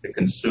the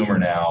consumer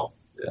now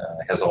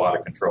has a lot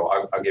of control.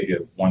 I'll give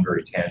you one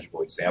very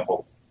tangible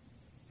example.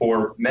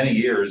 For many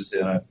years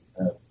in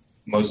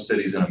most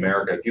cities in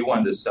America, if you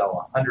wanted to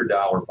sell a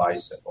 $100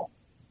 bicycle,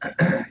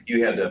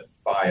 you had to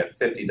buy a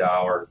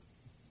 $50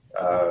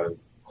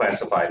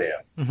 classified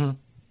ad. Mm-hmm.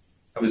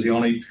 That was the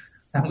only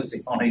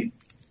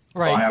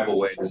viable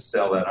way to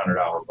sell that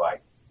 $100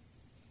 bike.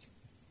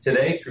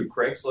 Today, through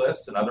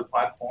Craigslist and other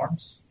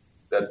platforms,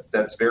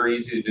 that's very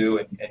easy to do,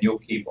 and you'll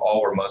keep all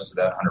or most of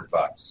that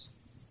 $100.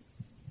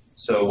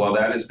 So while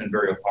that has been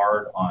very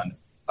hard on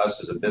us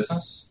as a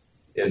business,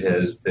 it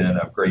has been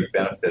of great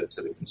benefit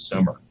to the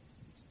consumer.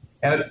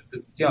 And at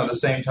the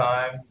same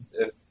time,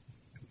 if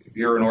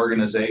you're an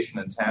organization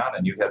in town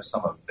and you have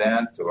some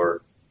event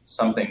or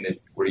something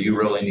where you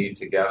really need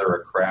to gather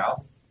a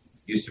crowd,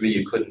 used to be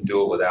you couldn't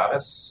do it without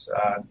us.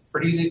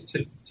 Pretty easy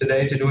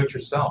today to do it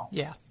yourself.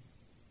 Yeah.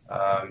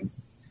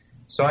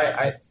 So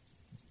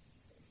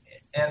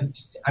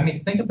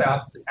think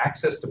about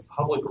access to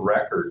public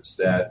records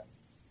that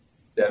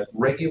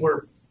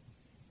regular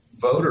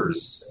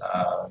voters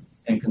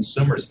and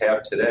consumers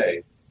have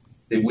today.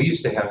 That we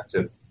used to have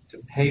to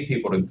pay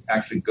people to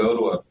actually go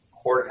to a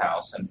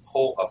courthouse and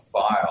pull a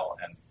file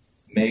and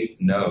make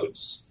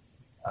notes.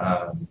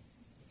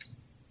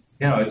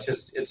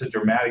 It's a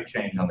dramatic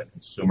change on the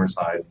consumer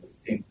side,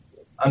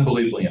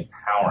 unbelievably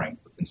empowering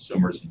for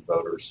consumers and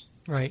voters.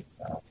 Right.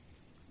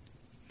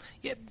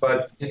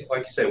 But like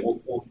you say,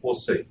 we'll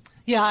see.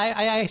 Yeah,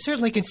 I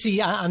certainly can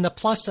see on the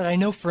plus side. I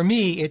know for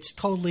me, it's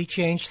totally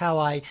changed how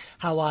I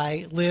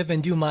live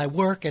and do my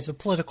work as a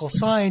political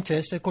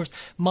scientist. Of course,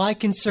 my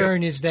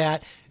concern is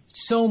that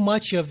so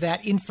much of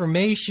that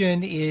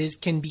information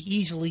can be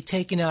easily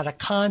taken out of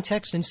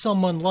context, and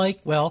someone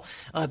like, a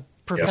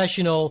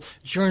professional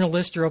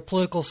journalist or a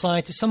political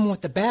scientist, someone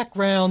with the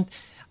background,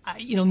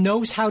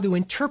 knows how to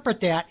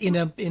interpret that in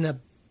a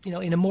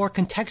more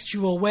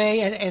contextual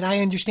way, and I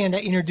understand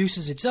that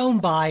introduces its own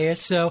bias.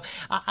 So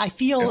I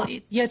feel,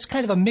 it's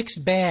kind of a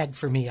mixed bag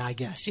for me, I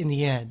guess, in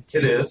the end.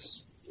 It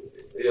is.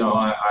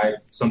 I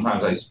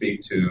sometimes I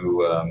speak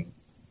to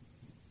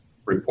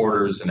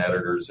reporters and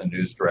editors and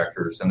news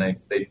directors, and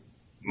they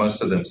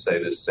most of them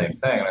say the same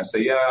thing. And I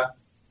say,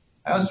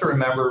 I also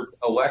remember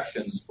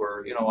elections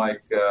where, how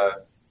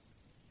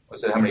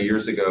many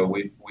years ago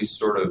we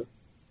sort of,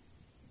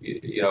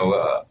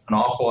 an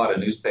awful lot of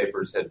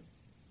newspapers had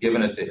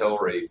given it to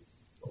Hillary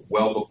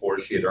well before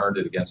she had earned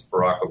it against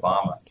Barack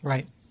Obama.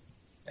 Right.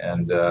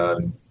 And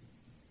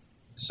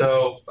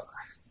so,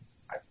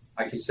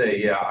 like you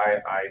say,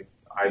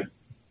 I've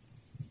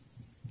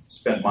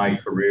spent my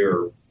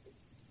career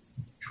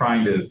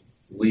trying to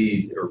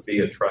lead or be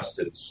a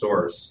trusted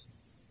source.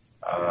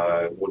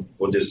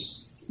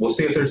 We'll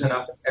see if there's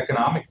enough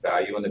economic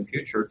value in the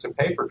future to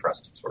pay for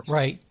trusted sources.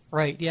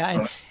 Right,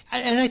 yeah.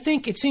 And I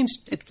think it seems,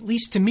 at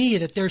least to me,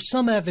 that there's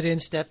some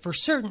evidence that for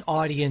certain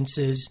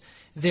audiences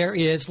there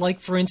is, like,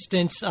 for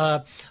instance,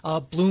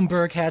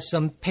 Bloomberg has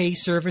some pay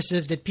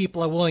services that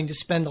people are willing to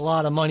spend a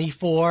lot of money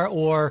for,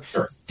 or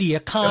Sure. The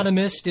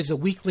Economist is a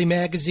weekly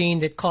magazine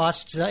that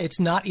costs, it's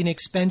not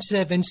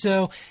inexpensive. And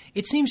so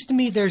it seems to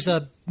me there's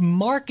a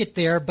market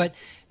there, but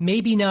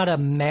maybe not a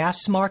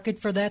mass market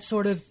for that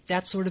sort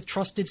of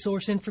trusted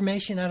source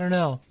information. I don't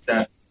know.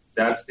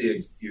 That's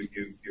you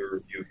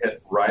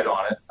hit right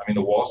on it. I mean,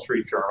 the Wall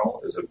Street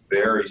Journal is a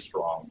very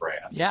strong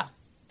brand. Yeah.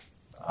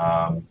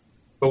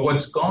 But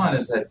what's gone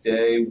is that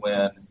day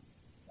when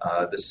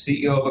the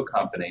CEO of a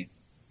company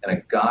and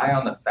a guy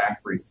on the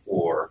factory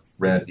floor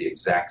read the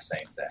exact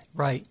same thing.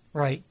 Right.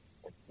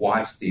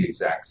 Watched the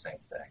exact same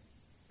thing.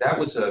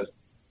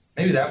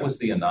 Maybe that was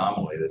the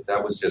anomaly,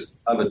 that was just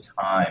of a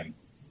time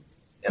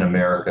in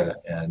America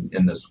and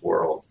in this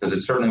world, because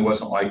it certainly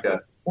wasn't like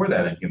that before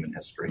that in human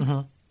history.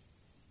 Mm-hmm.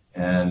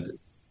 And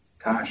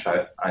gosh,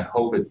 I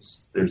hope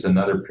there's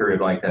another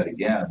period like that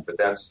again, but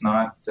that's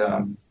not,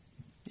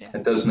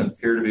 it doesn't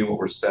appear to be what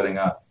we're setting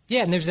up.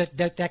 Yeah, and there's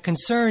that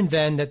concern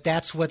then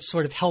that's what's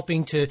sort of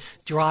helping to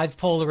drive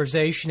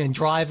polarization and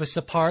drive us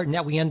apart, and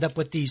that we end up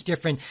with these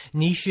different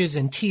niches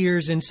and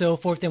tiers and so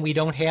forth, and we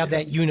don't have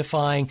that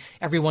unifying,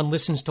 everyone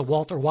listens to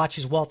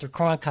watches Walter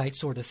Cronkite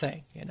sort of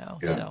thing, Yeah.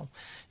 So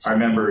I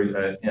remember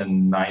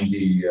in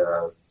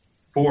 94,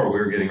 we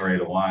were getting ready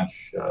to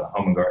launch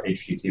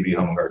HGTV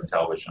Home and Garden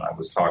Television. I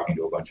was talking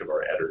to a bunch of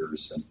our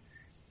editors, and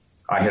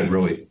I had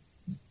really,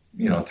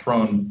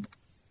 thrown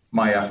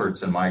my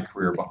efforts and my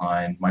career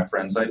behind my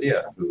friend's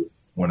idea, who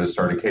wanted to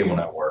start a cable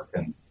network.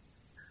 And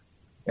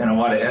a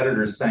lot of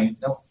editors saying,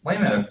 no, wait a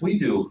minute, if we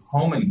do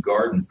home and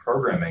garden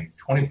programming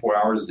 24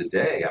 hours a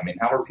day, I mean,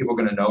 how are people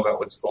going to know about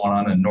what's going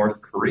on in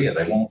North Korea?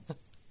 They won't.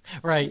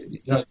 Right.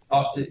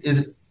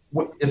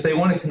 If they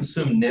want to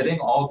consume knitting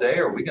all day,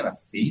 are we going to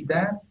feed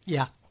that?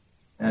 Yeah.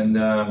 And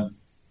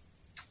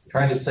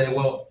trying to say,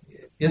 well,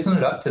 isn't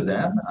it up to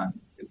them?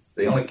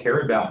 They only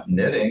care about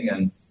knitting,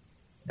 and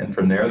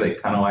from there they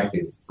kind of like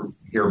to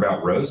hear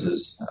about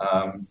roses.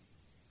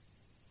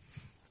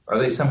 Are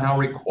they somehow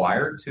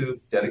required to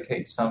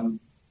dedicate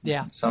some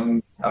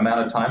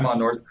amount of time on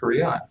North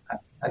Korea?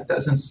 That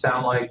doesn't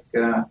sound like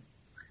the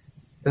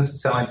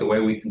way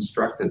we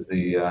constructed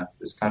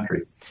this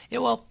country. Yeah,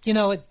 well,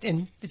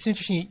 and it's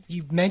interesting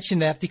you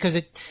mentioned that, because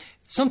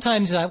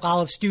sometimes I'll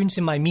have students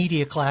in my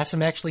media class.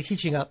 I'm actually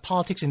teaching a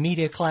politics and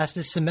media class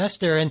this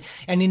semester, and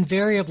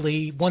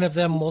invariably one of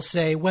them will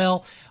say,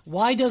 well,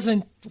 why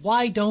don't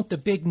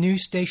the big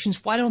news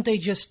stations, why don't they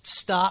just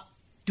stop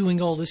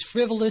doing all this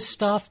frivolous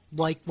stuff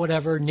like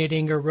whatever,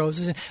 knitting or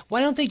roses, and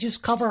why don't they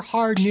just cover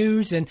hard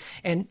news? And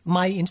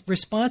my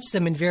response to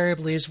them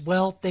invariably is,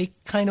 well, they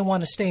kind of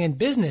want to stay in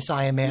business,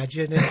 I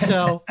imagine. And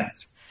so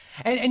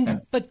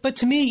but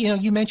to me,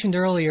 you mentioned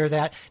earlier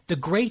that the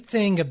great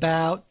thing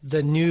about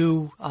the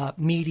new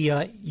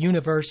media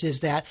universe is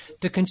that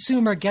the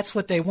consumer gets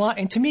what they want.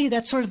 And to me,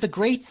 that's sort of the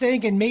great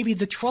thing, and maybe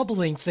the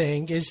troubling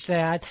thing is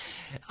that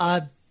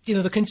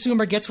the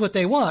consumer gets what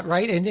they want,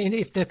 right? And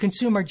if the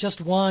consumer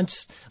just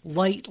wants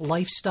light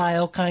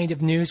lifestyle kind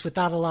of news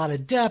without a lot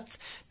of depth,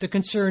 the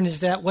concern is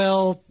that,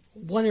 well,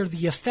 what are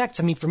the effects?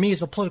 I mean, for me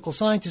as a political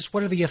scientist,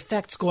 what are the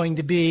effects going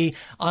to be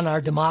on our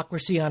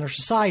democracy, on our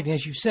society? And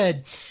as you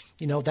said,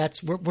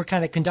 we're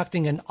kind of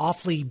conducting an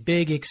awfully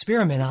big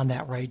experiment on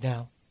that right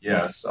now.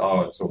 Yes.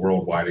 Oh, it's a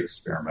worldwide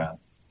experiment.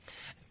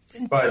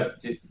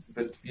 But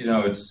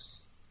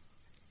it's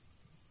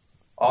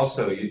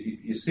also,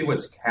 you see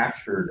what's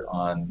captured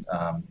on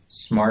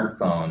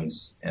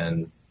smartphones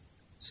and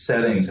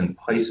settings in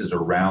places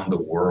around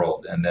the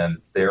world, and then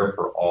there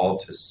for all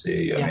to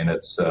see. I mean,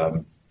 it's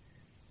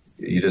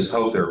you just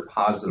hope there are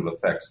positive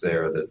effects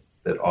there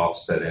that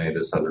offset any of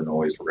this other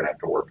noise we're going to have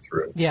to work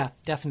through. Yeah,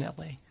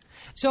 definitely.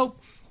 So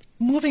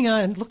moving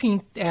on,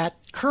 looking at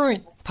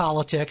current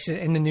politics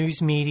in the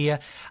news media,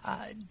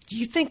 do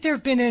you think there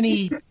have been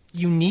any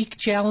unique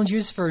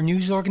challenges for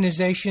news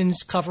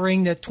organizations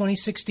covering the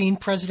 2016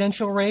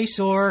 presidential race,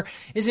 or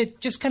is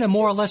it just kind of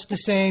more or less the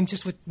same,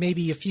 just with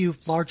maybe a few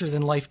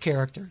larger-than-life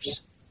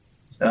characters?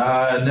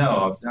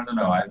 No.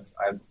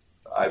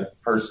 I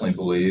personally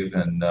believe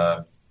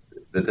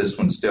that this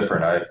one's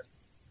different.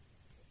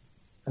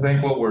 I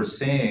think what we're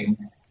seeing,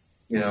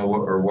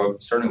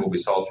 certainly what we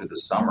saw through the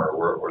summer,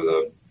 were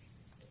the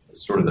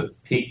sort of the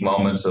peak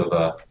moments of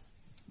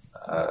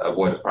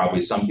what probably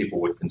some people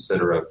would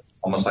consider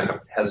almost like a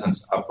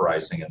peasants'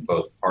 uprising in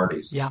both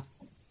parties. Yeah.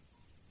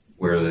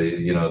 Where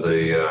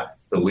the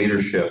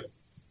leadership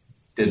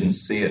didn't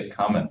see it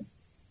coming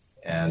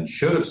and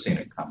should have seen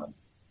it coming.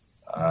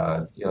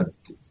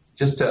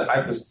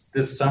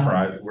 This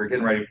summer, we're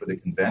getting ready for the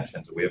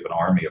conventions. We have an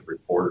army of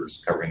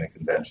reporters covering the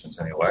conventions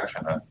and the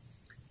election.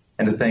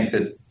 And to think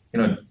that,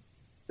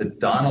 that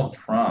Donald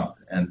Trump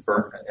and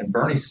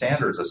Bernie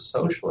Sanders, a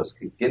socialist,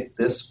 could get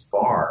this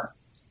far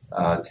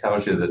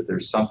tells you that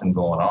there's something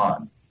going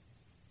on.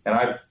 And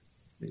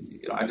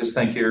I just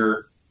think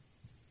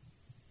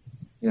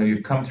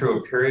you've come through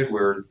a period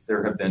where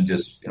there have been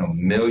just,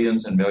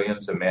 millions and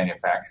millions of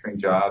manufacturing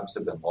jobs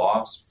have been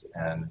lost,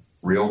 and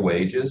real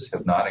wages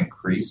have not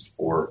increased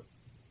for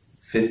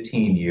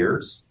 15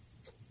 years.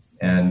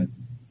 And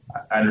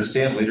I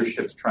understand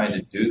leadership's trying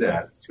to do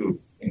that to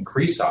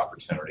increase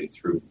opportunity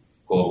through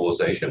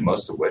globalization,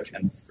 most of which,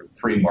 and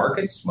free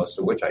markets, most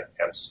of which I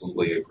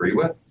absolutely agree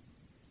with.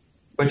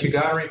 But you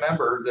got to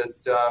remember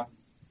that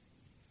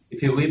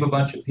if you leave a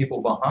bunch of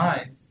people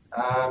behind,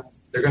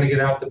 they're going to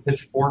get out the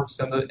pitchforks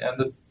and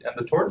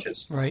the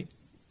torches. Right.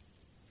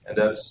 And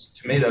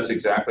to me, that's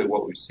exactly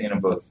what we've seen in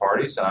both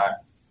parties. And I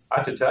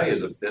have to tell you,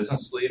 as a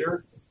business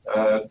leader,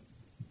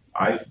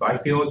 I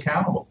feel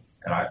accountable.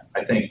 And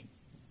I think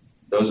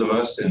those of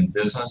us in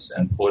business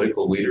and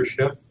political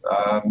leadership,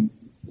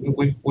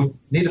 we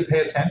need to pay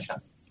attention.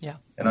 Yeah.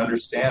 And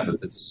understand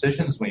that the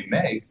decisions we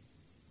make,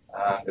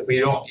 if you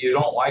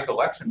don't like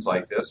elections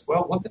like this,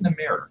 well, look in the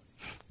mirror.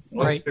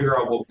 Let's figure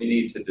out what we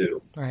need to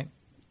do. Right.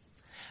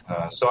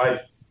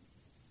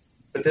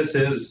 But this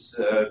is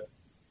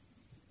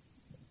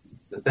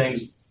the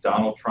things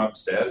Donald Trump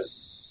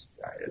says.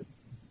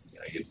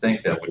 You'd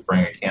think that would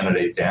bring a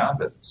candidate down,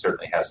 but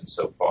certainly hasn't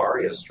so far.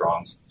 He has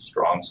strong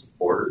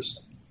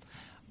supporters.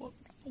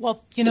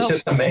 Well, it's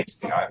just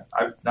amazing.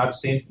 I've not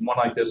seen one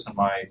like this in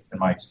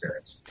my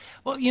experience.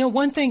 Well,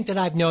 one thing that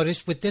I've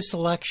noticed with this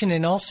election,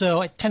 and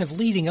also kind of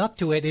leading up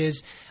to it,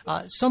 is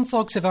some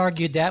folks have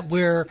argued that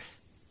we're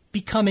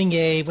becoming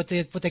what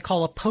they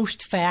call a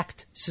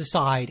post-fact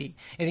society.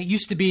 And it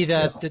used to be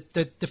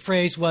the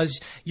phrase was,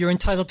 you're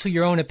entitled to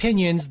your own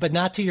opinions, but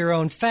not to your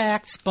own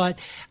facts. But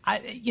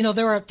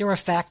there are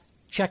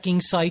fact-checking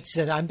sites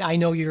that I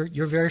know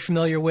you're very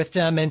familiar with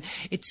them, and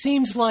it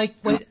seems like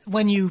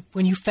when you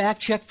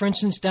fact-check, for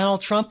instance,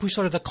 Donald Trump, who's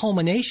sort of the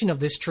culmination of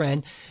this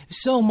trend,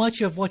 so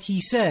much of what he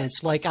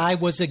says, like I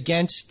was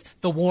against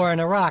the war in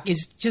Iraq,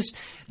 is just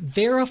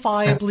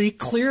verifiably,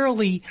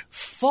 clearly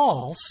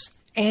false.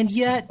 And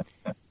yet,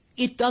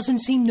 it doesn't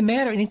seem to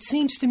matter. And it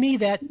seems to me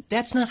that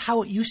that's not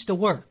how it used to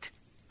work.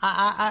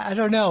 I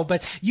don't know,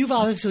 but you've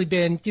obviously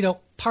been,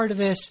 part of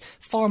this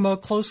far more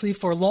closely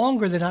for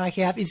longer than I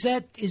have. Is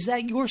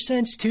that your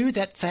sense too,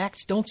 that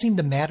facts don't seem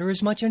to matter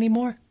as much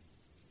anymore?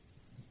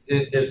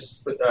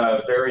 It's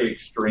very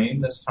extreme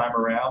this time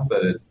around,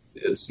 but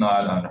it's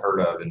not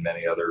unheard of in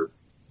many other.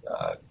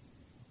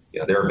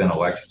 There have been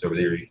elections over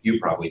there. You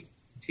probably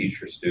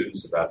teach your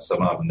students about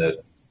some of them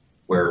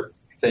where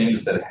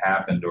things that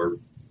happened or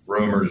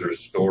rumors or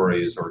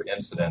stories or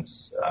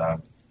incidents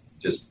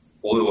just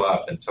blew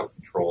up and took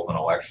control of an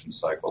election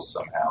cycle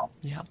somehow.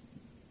 Yeah.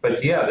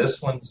 But yeah,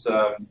 this one's.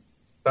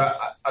 But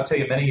I'll tell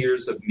you, many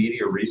years of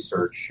media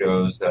research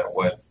shows that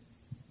what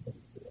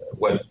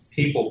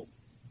people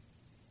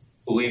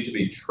believe to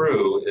be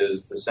true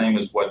is the same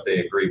as what they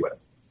agree with.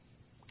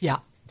 Yeah,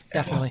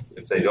 definitely. And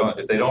if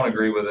they don't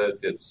agree with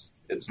it,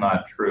 it's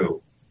not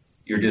true.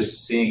 You're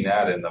just seeing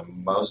that in the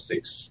most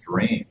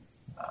extreme,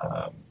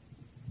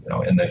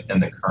 in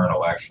the current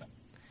election.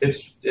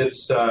 It's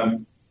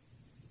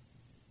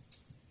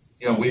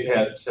we've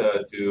had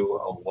to do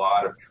a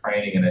lot of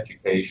training and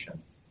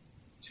education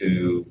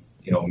to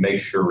make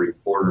sure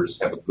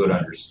reporters have a good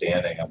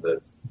understanding of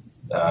the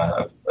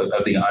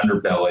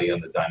underbelly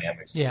and the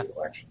dynamics of the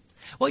election.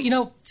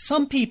 Well,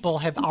 some people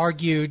have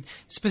argued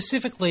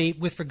specifically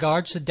with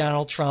regards to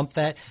Donald Trump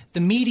that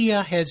the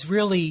media has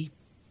really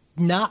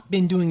not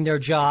been doing their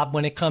job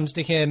when it comes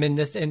to him in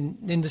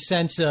the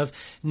sense of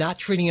not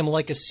treating him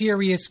like a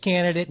serious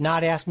candidate,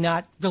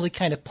 not really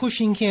kind of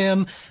pushing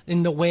him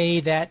in the way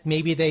that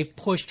maybe they've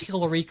pushed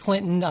Hillary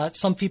Clinton.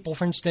 Some people,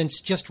 for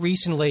instance, just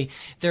recently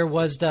there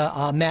was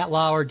the Matt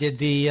Lauer did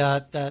the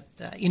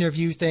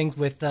interview thing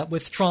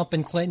with Trump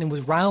and Clinton and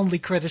was roundly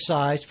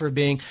criticized for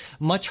being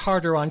much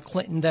harder on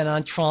Clinton than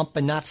on Trump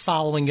and not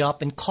following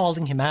up and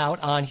calling him out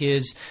on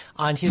his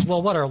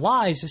what are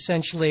lies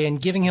essentially and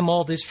giving him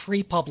all this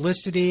free publicity.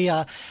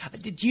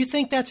 Do you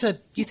think that's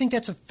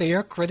a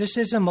fair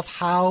criticism of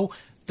how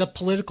the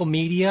political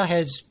media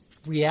has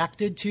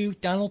reacted to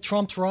Donald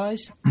Trump's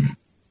rise?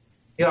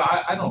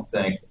 I don't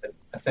think.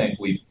 I think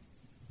we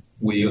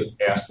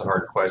asked the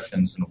hard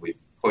questions and we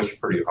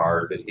pushed pretty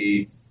hard, but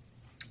he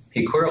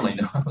clearly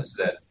knows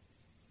that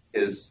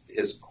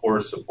his core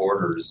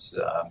supporters,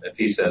 if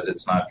he says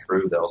it's not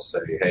true, they'll say,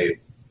 hey,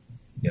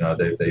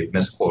 they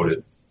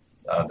misquoted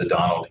the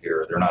Donald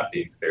here. They're not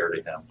being fair to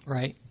him.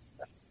 Right.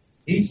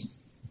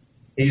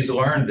 He's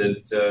learned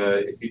that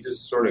if you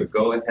just sort of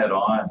go head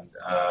on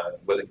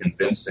with a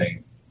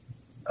convincing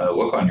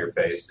look on your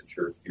face, that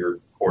your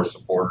core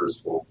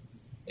supporters will,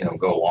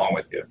 go along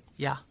with you.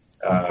 Yeah.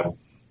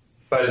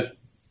 But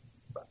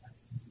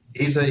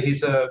he's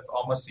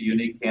almost a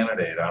unique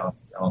candidate. I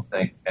don't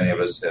think any of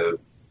us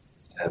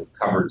have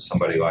covered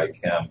somebody like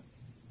him.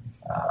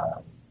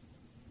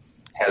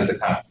 Has the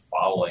kind of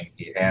following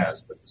he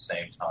has, but at the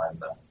same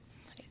time,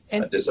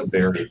 just a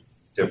very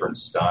different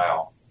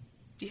style.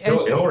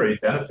 Hillary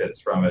benefits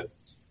from it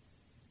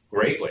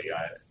greatly.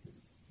 I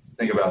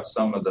think about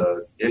some of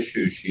the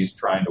issues she's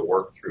trying to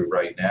work through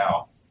right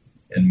now.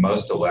 In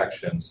most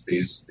elections,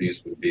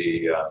 these would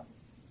be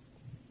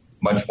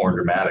much more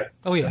dramatic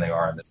than they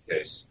are in this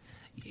case.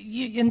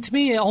 And to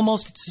me,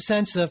 almost it's a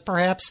sense of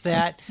perhaps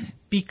that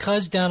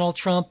because Donald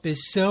Trump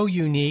is so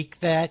unique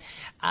that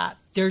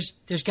there's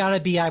got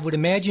to be, I would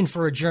imagine,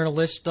 for a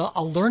journalist,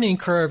 a learning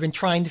curve in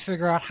trying to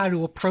figure out how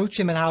to approach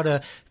him and how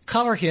to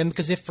cover him.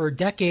 Because if for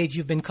decades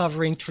you've been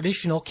covering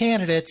traditional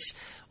candidates,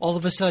 all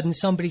of a sudden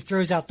somebody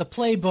throws out the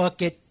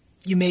playbook,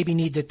 you maybe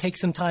need to take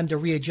some time to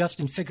readjust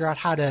and figure out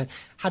how to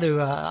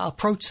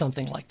approach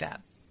something like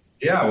that.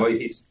 Yeah, well,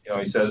 he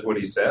says what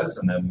he says,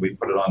 and then we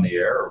put it on the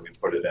air or we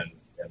put it in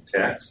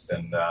text,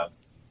 and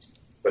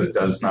but it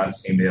does not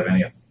seem to have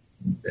any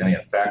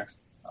effect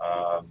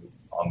on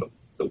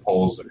the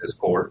polls of his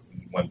core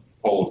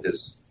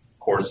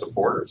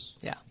supporters.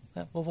 Yeah.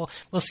 Well,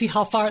 we'll see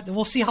how far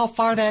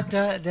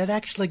that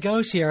actually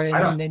goes here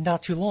in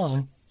not too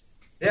long.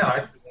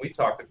 Yeah, we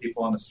talk to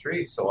people on the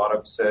streets. A lot of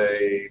them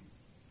say,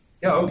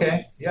 "Yeah,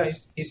 okay, yeah,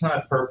 he's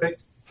not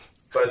perfect,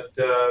 but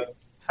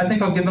I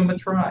think I'll give him a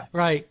try."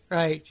 Right.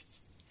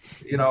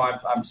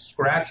 I'm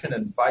scratching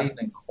and biting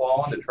and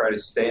clawing to try to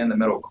stay in the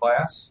middle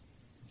class,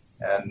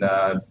 and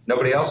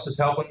nobody else is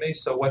helping me.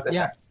 So what the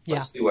heck?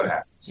 Let's see what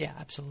happens. Yeah,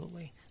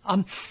 absolutely.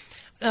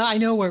 I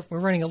know we're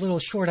running a little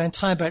short on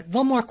time, but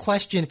one more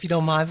question, if you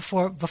don't mind,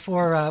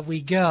 before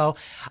we go.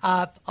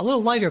 A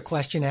little lighter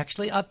question,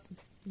 actually.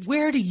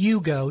 Where do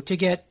you go to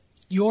get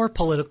your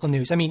political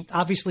news? I mean,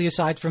 obviously,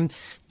 aside from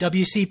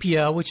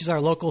WCPO, which is our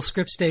local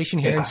Scripps station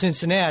here in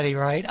Cincinnati,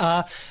 right?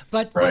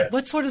 But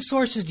what sort of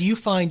sources do you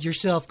find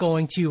yourself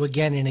going to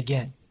again and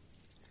again?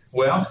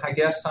 Well, I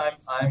guess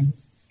I'm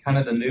kind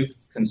of the new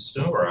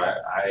consumer.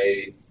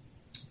 I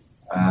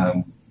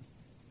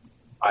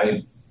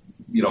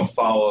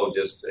follow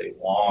just a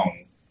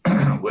long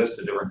list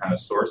of different kind of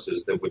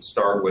sources that would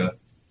start with,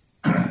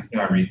 I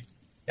read,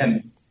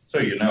 and so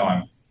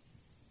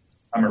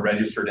I'm a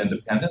registered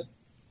independent.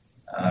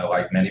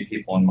 Like many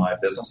people in my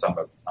business, I'm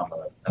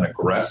an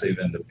aggressive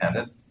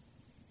independent.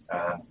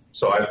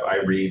 So I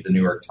read the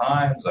New York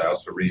Times. I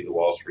also read the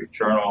Wall Street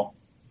Journal.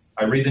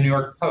 I read the New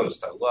York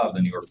Post. I love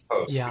the New York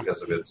Post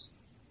because of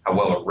how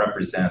well it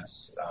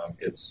represents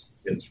its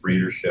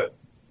readership.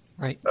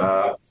 Right.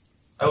 I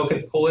look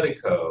at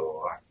Politico.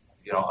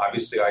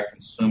 Obviously I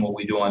consume what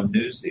we do on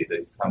Newsy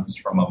that comes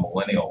from a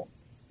millennial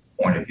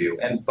point of view,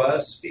 and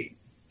BuzzFeed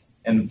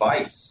and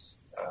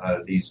Vice,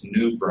 these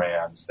new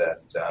brands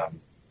that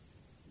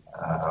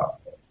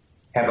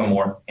have a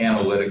more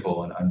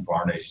analytical and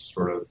unvarnished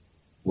sort of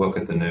look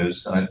at the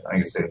news. And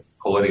I say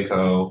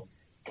Politico.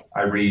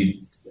 I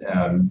read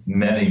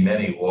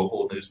many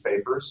local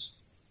newspapers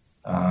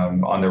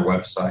on their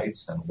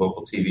websites and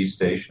local TV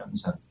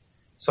stations, and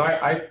so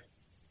I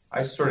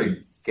sort of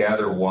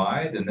gather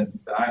wide, and then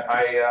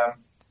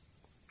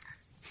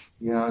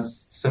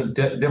some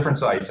different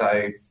sites.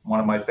 One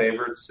of my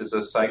favorites is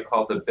a site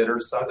called The Bitter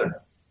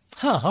Southerner.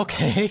 Huh.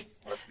 Okay.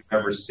 If you've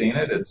ever seen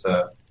it, it's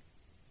a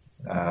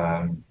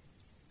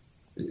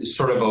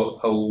sort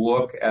of a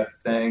look at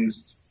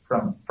things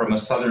from a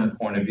Southern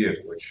point of view,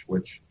 which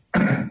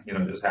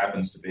just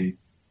happens to be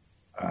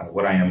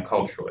what I am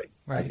culturally,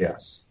 right. I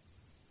guess.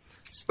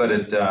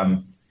 But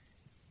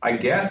I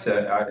guess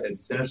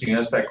it's interesting you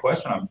ask that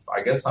question.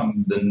 I guess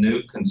I'm the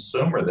new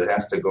consumer that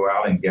has to go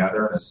out and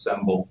gather and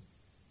assemble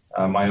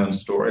my own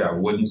story. I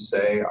wouldn't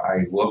say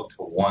I look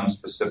to one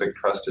specific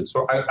trusted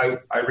source. I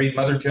read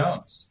Mother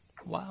Jones.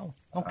 Wow.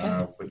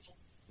 Okay.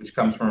 Which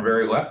comes from a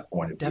very left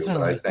point of view,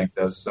 but I think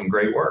does some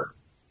great work.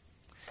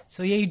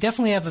 So yeah, you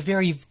definitely have a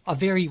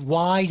very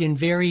wide and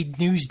varied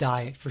news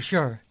diet for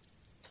sure.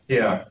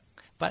 Yeah.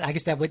 But I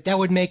guess that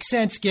would make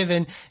sense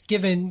given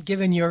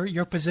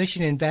your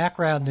position and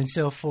background and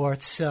so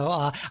forth.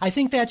 So I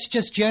think that's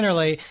just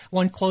generally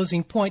one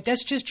closing point.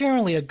 That's just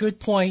generally a good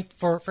point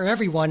for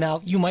everyone.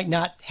 Now, you might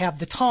not have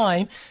the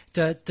time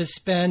to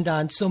spend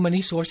on so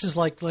many sources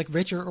like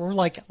Rich or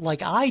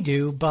like I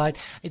do, but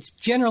it's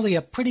generally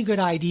a pretty good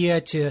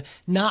idea to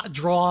not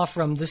draw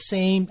from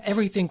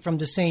everything from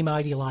the same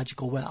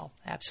ideological well.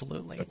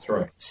 Absolutely. That's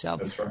right.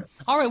 That's right.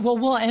 All right. Well,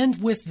 we'll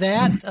end with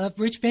that.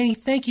 Rich Boehne,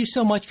 thank you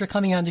so much for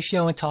coming on the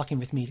show and talking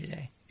with me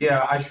today.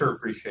 Yeah, I sure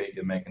appreciate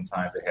you making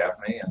time to have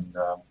me. And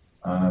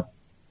if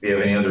you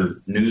have any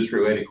other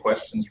news-related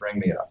questions, ring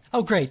me up.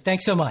 Oh, great.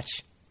 Thanks so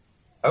much.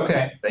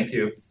 Okay. Thank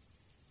you.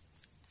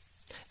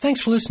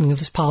 Thanks for listening to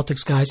this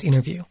Politics Guys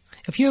interview.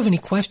 If you have any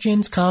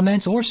questions,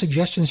 comments, or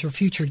suggestions for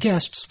future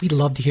guests, we'd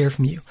love to hear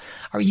from you.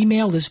 Our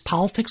email is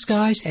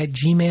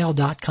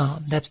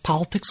politicsguys@gmail.com. That's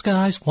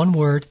politicsguys, one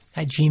word,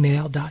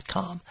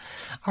 @gmail.com.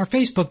 Our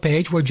Facebook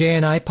page, where Jay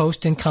and I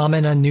post and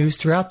comment on news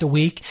throughout the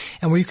week,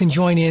 and where you can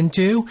join in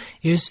too,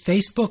 is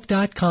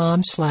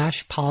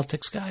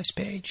facebook.com/politicsguys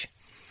page.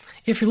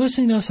 If you're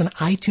listening to us on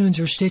iTunes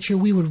or Stitcher,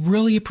 we would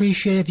really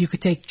appreciate it if you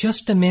could take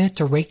just a minute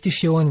to rate the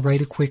show and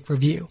write a quick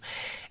review.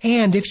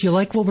 And if you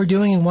like what we're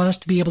doing and want us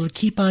to be able to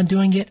keep on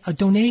doing it, a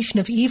donation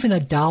of even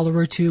 $1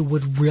 or $2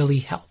 would really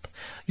help.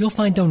 You'll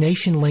find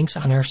donation links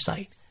on our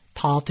site,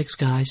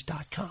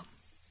 politicsguys.com.